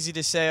really easy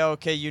to say,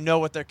 okay, you know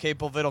what they're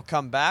capable of, it'll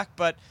come back,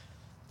 but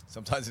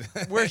sometimes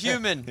we're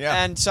human,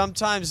 yeah. And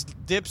sometimes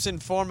dips in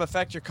form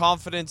affect your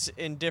confidence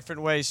in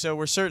different ways. So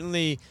we're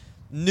certainly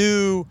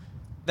knew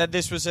that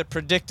this was a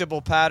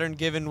predictable pattern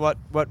given what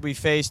we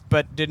faced,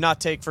 but did not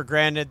take for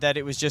granted that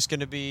it was just going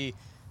to be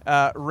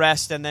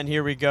rest, and then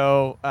here we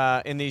go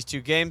in these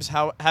 2 games.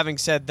 Having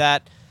said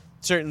that,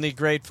 certainly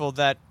grateful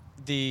that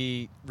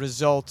the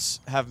results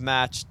have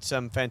matched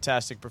some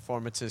fantastic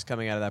performances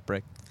coming out of that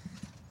break.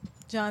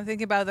 John,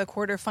 thinking about the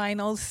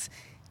quarterfinals,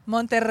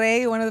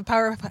 Monterrey, one of the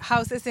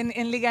powerhouses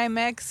in Liga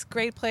MX,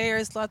 great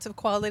players, lots of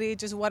quality.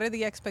 Just what are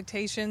the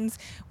expectations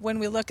when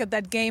we look at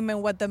that game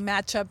and what the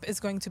matchup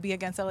is going to be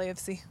against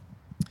LAFC?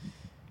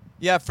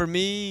 Yeah, for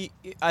me,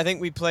 I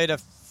think we played a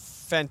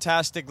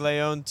fantastic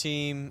León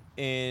team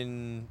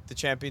in the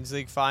Champions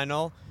League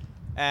final,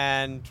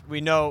 and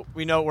we know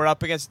we're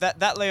up against that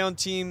León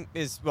team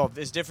is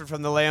different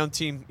from the León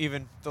team,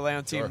 even the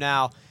León team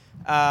now.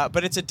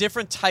 But it's a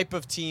different type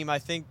of team. I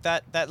think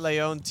that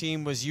León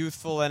team was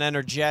youthful and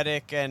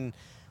energetic and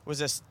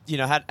was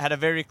had a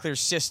very clear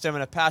system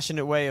and a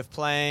passionate way of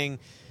playing.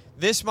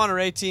 This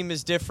Monterrey team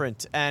is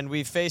different, and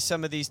we've faced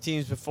some of these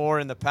teams before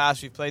in the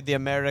past. We've played the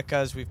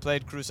Americas, we've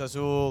played Cruz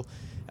Azul,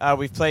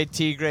 we've played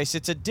Tigres.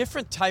 It's a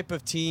different type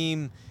of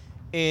team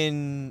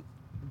in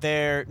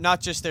their,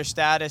 not just their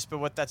status, but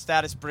what that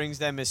status brings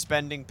them is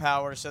spending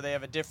power. So they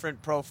have a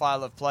different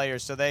profile of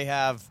players. So they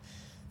have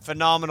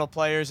phenomenal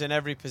players in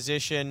every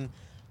position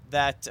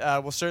that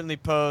will certainly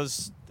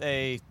pose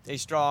a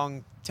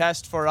strong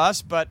test for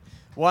us, but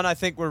one I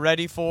think we're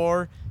ready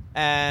for.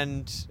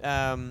 And,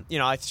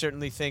 I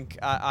certainly think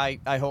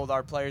I hold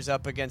our players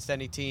up against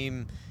any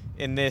team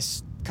in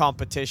this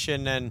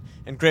competition, and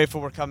grateful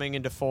we're coming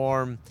into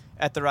form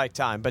at the right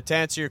time. But to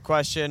answer your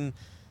question,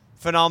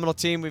 phenomenal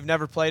team. We've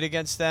never played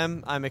against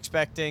them. I'm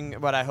expecting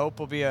what I hope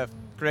will be a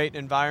great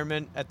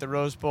environment at the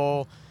Rose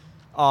Bowl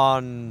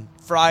on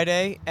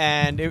Friday,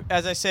 and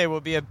as I say, will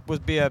be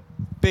a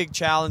big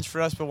challenge for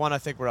us, but one I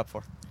think we're up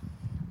for.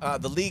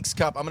 The Leagues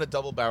Cup, I'm going to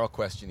double barrel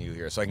question you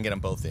here so I can get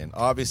them both in.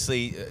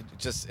 Obviously,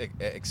 just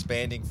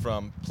expanding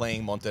from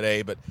playing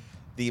Monterrey, but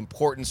the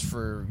importance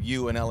for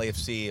you and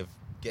LAFC of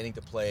getting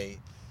to play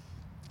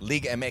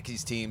Liga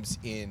MX teams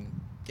in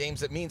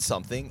games that mean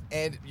something,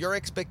 and your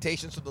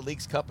expectations for the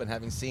Leagues Cup and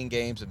having seen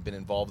games and been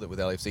involved with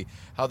LAFC,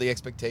 how the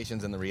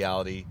expectations and the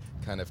reality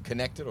kind of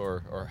connected,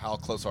 or how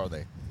close are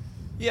they?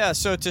 Yeah,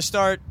 so to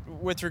start,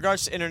 with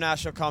regards to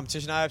international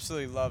competition, I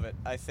absolutely love it.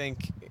 I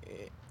think,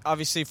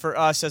 obviously for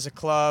us as a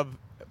club,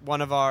 one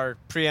of our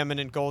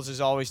preeminent goals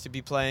is always to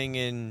be playing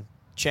in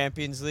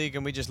Champions League,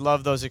 and we just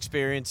love those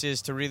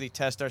experiences to really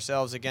test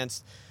ourselves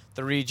against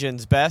the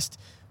region's best.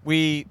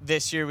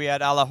 This year we had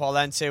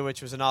Alajuelense,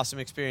 which was an awesome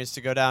experience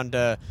to go down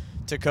to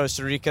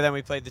Costa Rica. Then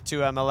we played the 2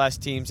 MLS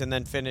teams and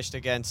then finished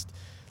against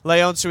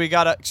León. So we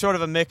got a sort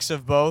of a mix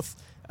of both,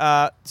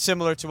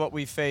 similar to what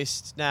we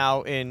faced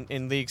now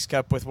in Leagues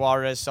Cup with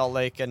Juarez, Salt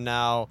Lake, and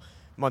now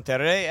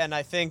Monterrey. And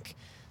I think,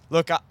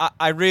 look,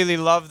 I really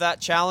love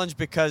that challenge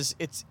because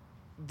it's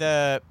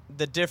the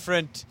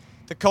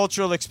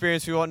cultural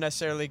experience we won't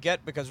necessarily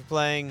get because we're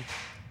playing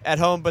at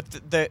home, but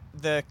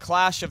the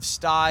clash of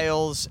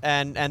styles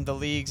and the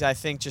leagues, I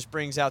think, just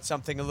brings out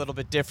something a little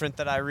bit different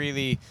that I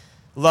really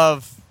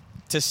love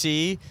to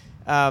see.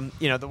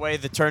 The way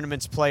the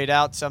tournament's played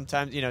out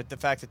sometimes, the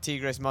fact that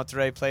Tigres and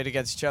Monterrey played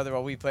against each other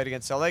while we played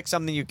against Salt Lake,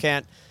 something you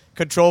can't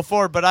control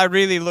for, but I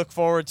really look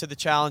forward to the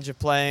challenge of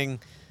playing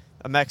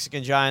a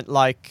Mexican giant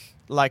like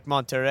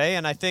Monterrey.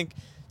 And I think,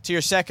 to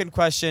your second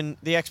question,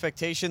 the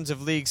expectations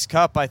of Leagues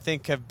Cup, I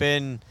think, have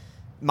been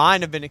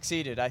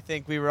exceeded. I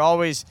think we were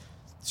always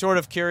sort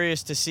of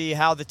curious to see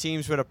how the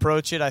teams would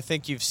approach it. I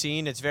think you've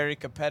seen it's very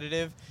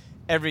competitive.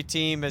 Every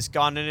team has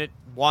gone in it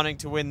wanting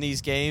to win these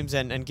games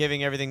and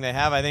giving everything they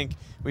have. I think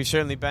we've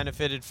certainly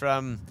benefited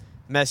from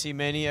Messi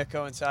Mania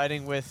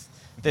coinciding with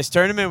this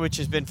tournament, which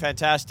has been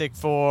fantastic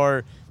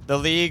for the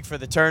league, for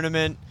the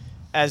tournament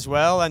as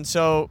well. And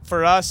so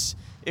for us,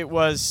 it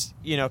was,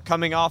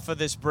 coming off of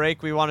this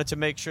break, we wanted to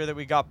make sure that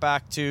we got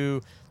back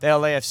to the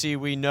LAFC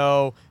we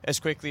know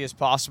as quickly as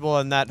possible,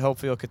 and that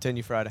hopefully will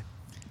continue Friday.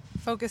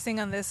 Focusing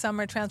on this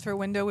summer transfer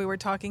window, we were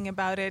talking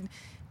about it.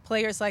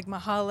 Players like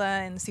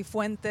Mahala and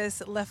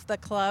Cifuentes left the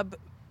club.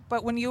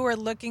 But when you were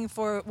looking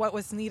for what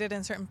was needed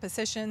in certain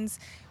positions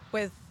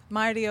with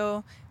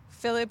Mario,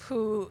 Philip,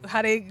 who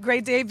had a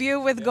great debut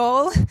with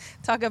goal,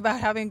 talk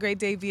about having a great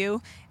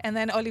debut, and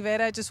then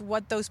Oliveira, just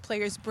what those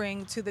players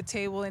bring to the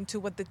table and to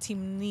what the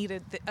team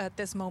needed at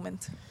this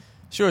moment.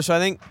 Sure. So I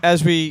think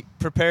as we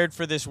prepared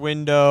for this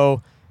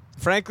window,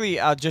 frankly,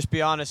 I'll just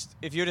be honest,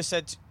 if you would have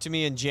said to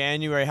me in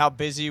January how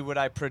busy would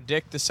I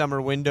predict the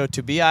summer window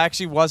to be, I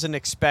actually wasn't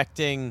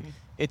expecting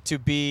it to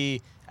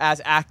be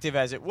as active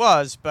as it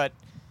was, but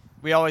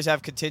we always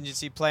have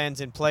contingency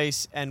plans in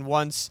place, and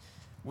once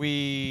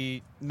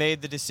we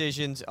made the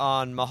decisions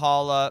on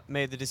Mahala,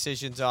 made the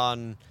decisions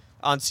on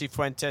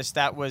Cifuentes,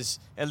 that was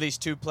at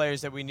least 2 players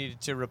that we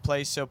needed to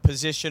replace. So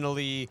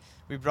positionally,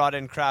 we brought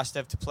in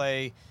Krastev to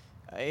play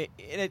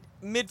in a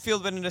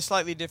midfield, but in a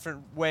slightly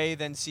different way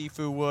than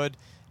Sifu would.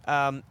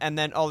 And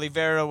then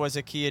Oliveira was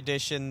a key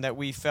addition that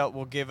we felt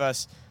will give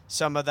us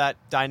some of that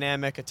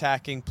dynamic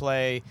attacking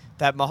play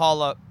that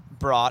Mahala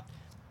brought.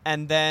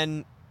 And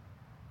then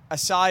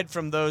aside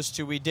from those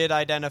 2, we did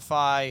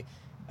identify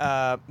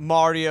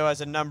Mario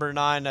as a number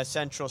 9, a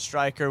central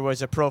striker,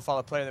 was a profile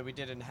of player that we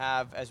didn't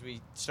have as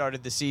we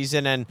started the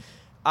season. And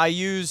I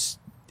use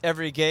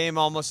every game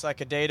almost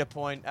like a data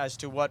point as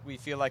to what we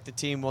feel like the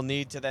team will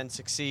need to then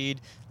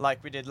succeed,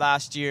 like we did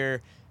last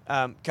year.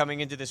 Coming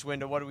into this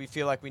window, what do we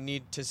feel like we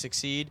need to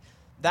succeed?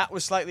 That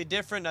was slightly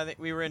different. I think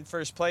we were in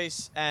first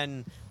place,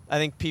 and I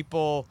think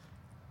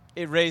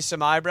it raised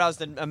some eyebrows,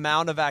 the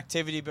amount of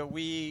activity, but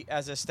we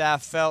as a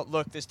staff felt,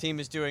 look, this team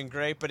is doing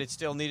great, but it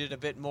still needed a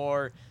bit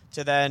more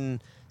to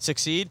then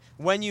succeed.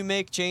 When you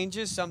make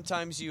changes,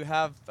 sometimes you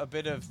have a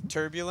bit of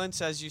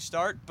turbulence as you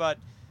start, but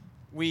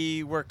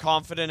we were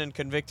confident and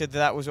convicted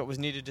that was what was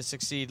needed to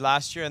succeed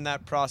last year, and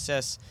that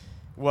process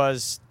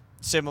was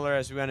similar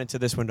as we went into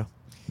this window.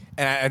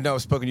 And I know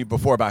I've spoken to you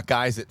before about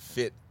guys that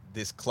fit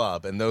this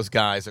club, and those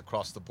guys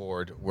across the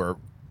board were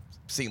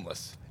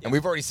seamless. Yeah. And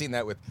we've already seen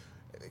that with...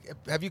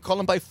 Have you called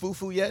him by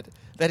Fufu yet?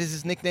 That is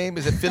his nickname?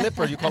 Is it Philip,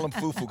 or you call him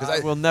Fufu? Because I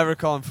will never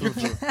call him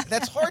Fufu.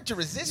 That's hard to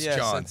resist, yes,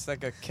 John. It's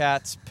like a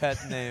cat's pet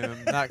name.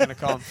 I'm not going to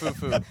call him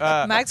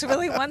Fufu. Max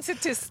really wants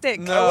it to stick.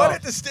 No, I want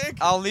it to stick.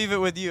 I'll leave it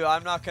with you.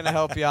 I'm not going to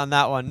help you on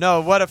that one.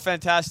 No, what a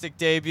fantastic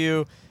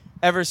debut.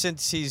 Ever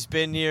since he's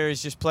been here,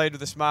 he's just played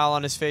with a smile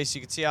on his face.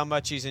 You can see how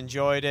much he's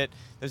enjoyed it.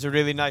 There's a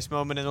really nice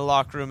moment in the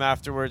locker room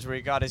afterwards where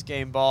he got his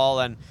game ball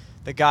and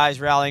the guys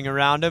rallying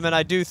around him. And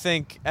I do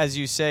think, as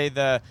you say,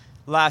 the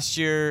last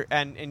year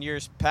and in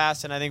years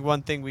past, and I think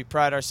one thing we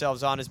pride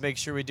ourselves on is make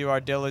sure we do our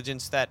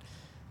diligence that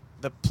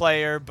the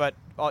player, but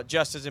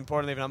just as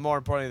importantly, if not more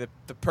importantly,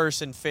 the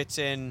person fits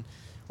in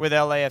with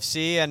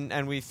LAFC,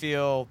 and we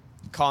feel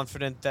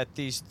confident that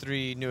these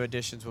 3 new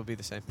additions will be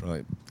the same.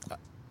 Right.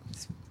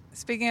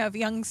 Speaking of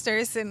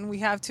youngsters, and we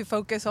have to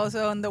focus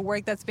also on the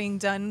work that's being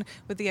done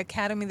with the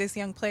academy, these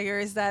young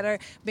players that are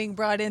being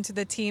brought into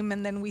the team.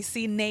 And then we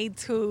see Nate,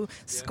 who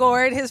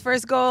scored his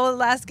first goal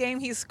last game.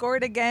 He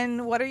scored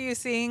again. What are you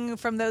seeing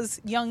from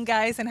those young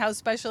guys, and how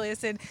special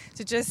is it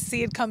to just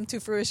see it come to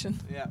fruition?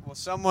 Yeah, well,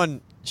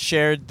 someone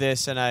shared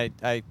this, and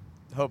I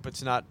hope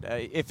it's not,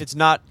 if it's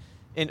not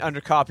under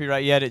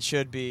copyright yet, it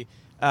should be.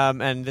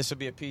 And this will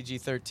be a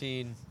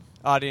PG-13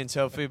 audience,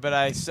 hopefully.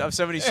 But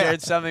somebody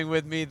shared something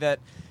with me that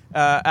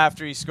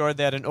after he scored,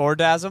 they had an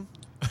orgasm,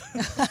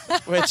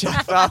 which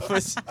I thought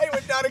was... I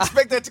would not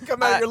expect that to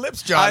come out of your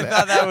lips, John. I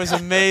thought that was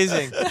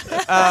amazing.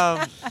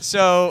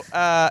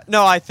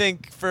 No, I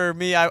think for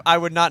me, I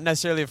would not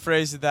necessarily have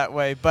phrased it that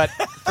way. But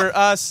for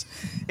us,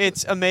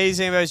 it's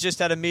amazing. I was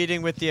just at a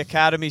meeting with the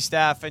academy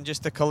staff, and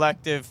just the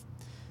collective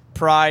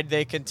pride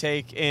they can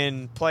take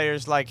in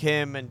players like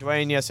him and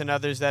Duenas and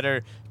others that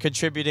are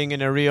contributing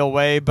in a real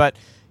way. But,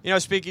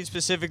 speaking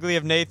specifically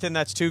of Nathan,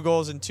 that's 2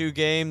 goals in 2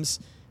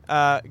 games.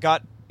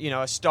 Got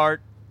a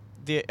start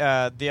the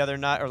other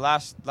night or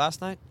last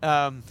night,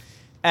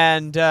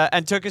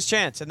 and took his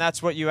chance. And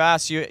that's what you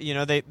ask.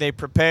 They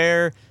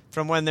prepare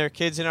from when they're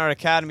kids in our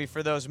academy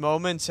for those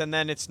moments, and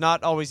then it's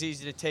not always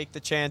easy to take the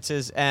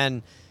chances.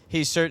 And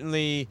he's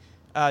certainly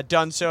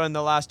done so in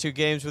the last 2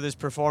 games with his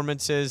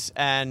performances.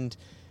 And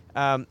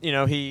I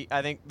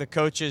think the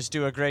coaches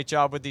do a great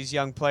job with these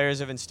young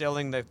players of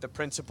instilling the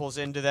principles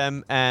into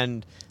them.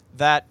 And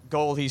that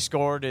goal he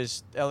scored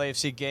is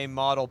LAFC game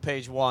model,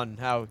 page 1,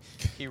 how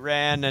he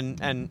ran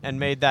and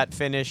made that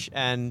finish.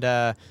 And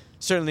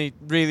certainly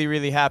really,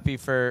 really happy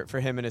for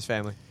him and his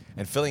family.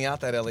 And filling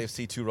out that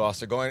LAFC 2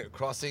 roster,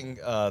 crossing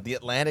the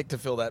Atlantic to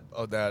fill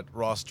that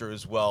roster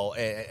as well.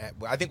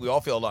 I think we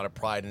all feel a lot of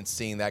pride in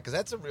seeing that, because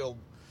that's a real...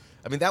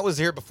 that was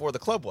here before the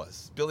club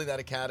was, building that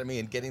academy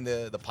and getting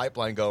the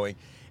pipeline going.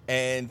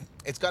 And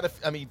it's got to,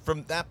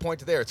 from that point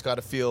to there, it's got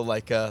to feel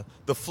like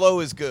the flow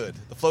is good.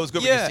 The flow is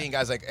good when you're seeing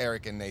guys like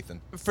Eric and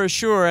Nathan. For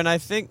sure. And I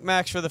think,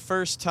 Max, for the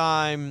first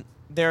time,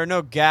 there are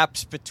no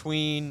gaps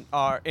within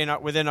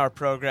our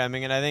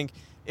programming. And I think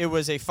it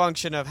was a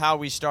function of how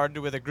we started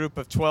with a group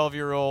of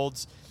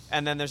 12-year-olds,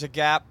 and then there's a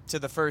gap to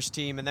the first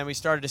team, and then we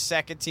started a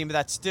second team, but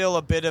that's still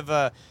a bit of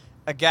a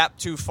gap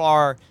too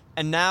far.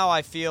 And now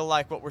I feel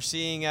like what we're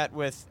seeing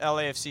with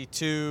LAFC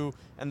 2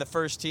 and the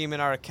first team in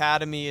our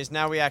academy is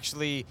now we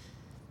actually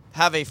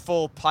have a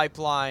full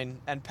pipeline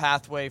and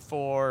pathway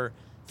for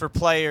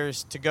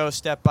players to go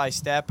step by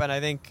step. And I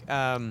think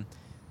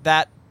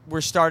that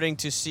we're starting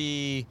to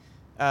see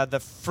the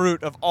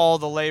fruit of all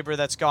the labor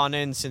that's gone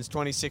in since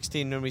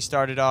 2016 when we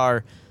started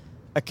our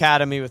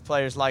academy with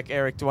players like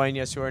Eric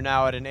Duenas, who are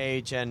now at an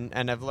age and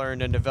have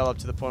learned and developed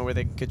to the point where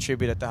they can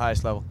contribute at the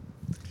highest level.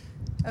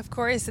 Of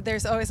course,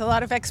 there's always a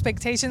lot of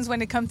expectations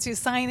when it comes to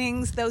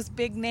signings, those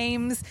big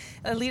names,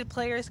 elite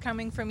players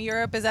coming from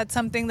Europe. Is that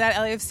something that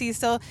LAFC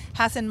still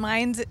has in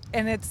mind?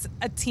 And it's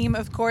a team,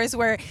 of course,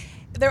 where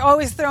they're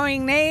always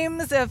throwing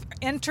names of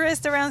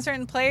interest around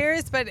certain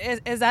players, but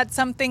is that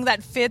something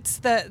that fits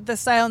the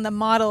style and the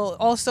model,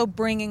 also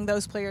bringing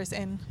those players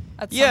in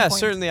at some point? Yeah,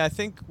 certainly. I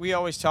think we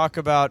always talk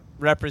about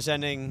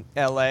representing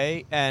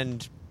LA,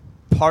 and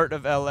part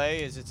of LA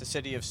is it's a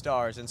city of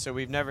stars, and so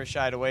we've never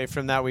shied away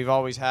from that. We've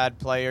always had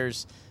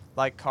players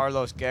like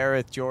Carlos,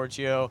 Gareth,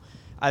 Giorgio.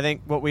 I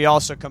think what we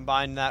also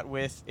combine that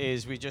with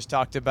is we just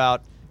talked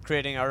about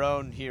creating our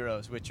own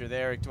heroes, which are the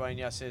Eric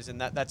Duenases,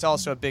 and that's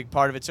also a big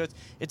part of it. So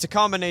it's a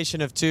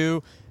combination of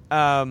two.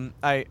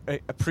 I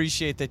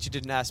appreciate that you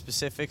didn't ask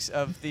specifics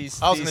of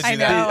these. I was going to do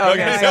that.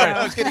 Okay, sorry.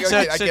 I was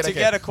kidding. To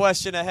get a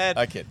question ahead.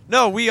 I kid.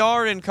 No, we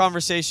are in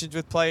conversations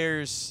with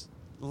players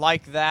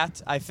like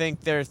that. I think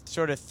there's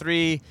sort of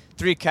three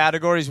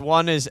categories.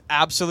 One is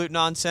absolute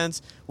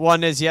nonsense.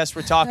 One is, yes,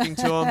 we're talking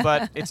to them,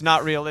 but it's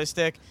not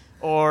realistic,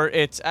 or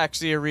it's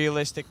actually a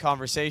realistic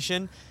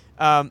conversation.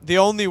 The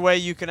only way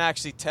you can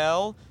actually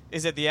tell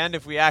is at the end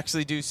if we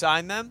actually do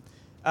sign them.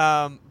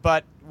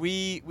 But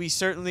we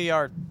certainly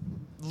are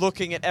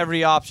looking at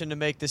every option to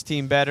make this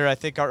team better. I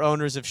think our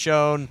owners have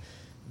shown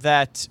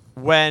that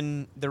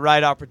when the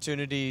right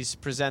opportunities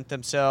present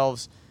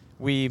themselves,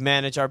 we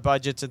manage our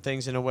budgets and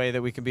things in a way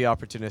that we can be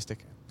opportunistic.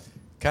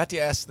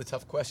 Katya asks the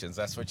tough questions.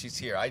 That's what she's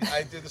here. I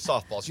do the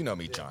softballs. You know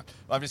me, John.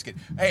 I'm just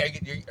kidding.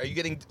 Hey, are you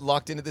getting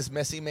locked into this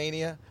Messi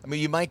mania?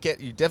 You're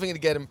definitely going to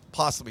get him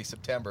possibly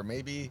September.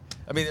 Maybe.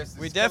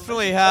 We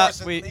definitely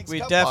have. We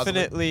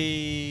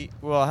definitely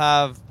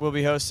will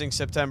be hosting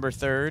September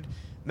 3rd.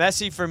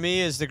 Messi for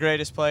me is the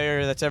greatest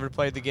player that's ever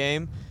played the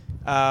game.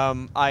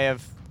 That's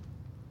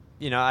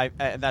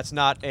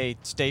not a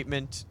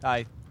statement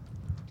I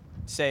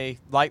say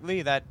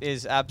lightly. That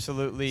is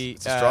absolutely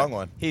it's a strong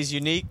one. He's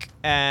unique,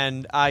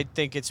 and I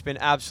think it's been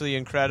absolutely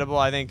incredible.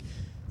 I think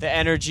the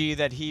energy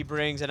that he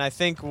brings, and I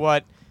think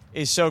what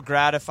is so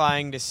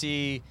gratifying to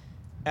see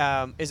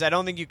is I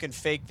don't think you can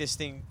fake these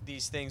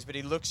things, but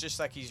he looks just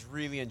like he's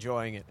really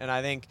enjoying it. And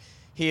I think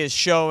he is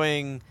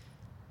showing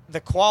the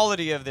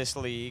quality of this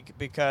league,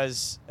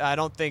 because I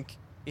don't think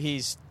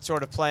he's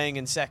sort of playing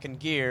in second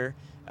gear.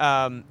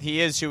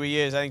 He is who he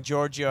is. I think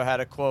Giorgio had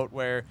a quote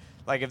where,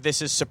 like, if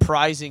this is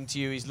surprising to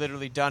you, he's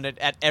literally done it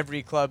at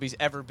every club he's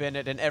ever been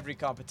at in every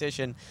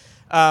competition.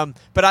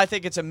 But I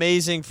think it's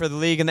amazing for the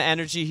league and the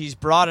energy he's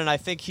brought, and I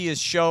think he is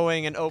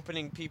showing and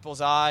opening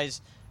people's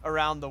eyes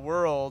around the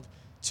world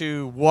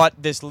to what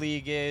this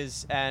league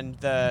is and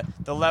the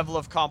level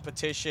of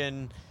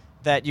competition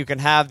that you can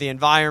have, the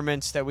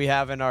environments that we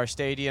have in our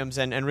stadiums,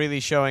 and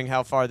really showing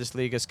how far this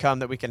league has come,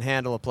 that we can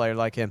handle a player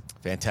like him.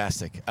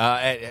 Fantastic.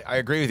 I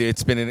agree with you.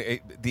 It's been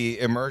the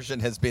immersion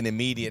has been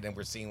immediate, and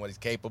we're seeing what he's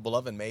capable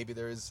of, and maybe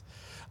there is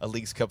a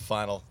Leagues Cup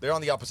final. They're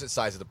on the opposite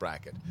sides of the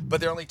bracket,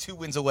 but they're only 2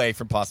 wins away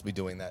from possibly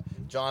doing that.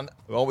 John,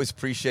 we always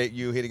appreciate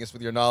you hitting us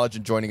with your knowledge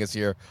and joining us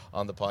here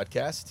on the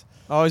podcast.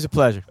 Always a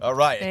pleasure. All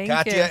right. Thank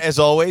Katya, you. as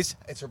always,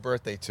 it's her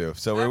birthday, too.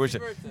 So we're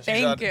wishing.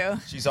 Thank you.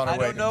 She's on her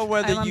way. I don't know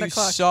whether I'm on you the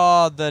clock.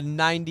 saw the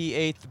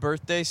 98th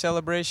birthday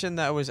celebration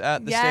that was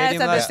at the Yes,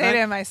 stadium at the last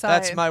stadium, night. I saw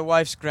That's it. my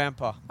wife's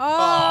grandpa.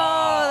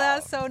 Oh,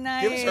 that's so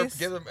nice.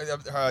 Give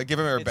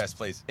him her best,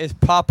 please. It's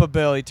Papa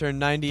Bill. He turned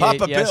 98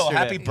 Papa Bill, yesterday.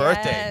 happy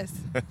birthday. Yes.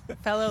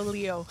 Fellow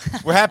Leo.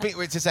 We're happy.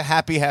 It's just a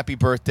happy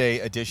birthday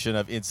edition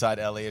of Inside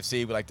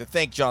LAFC. We'd like to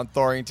thank John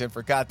Thorrington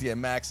for Katya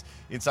and Max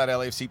Inside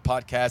LAFC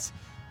podcast.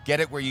 Get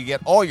it where you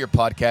get all your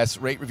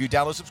podcasts. Rate, review,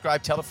 download,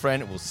 subscribe, tell a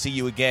friend. We'll see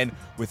you again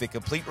with a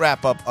complete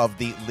wrap-up of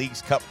the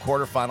Leagues Cup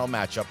quarterfinal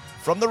matchup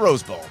from the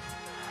Rose Bowl.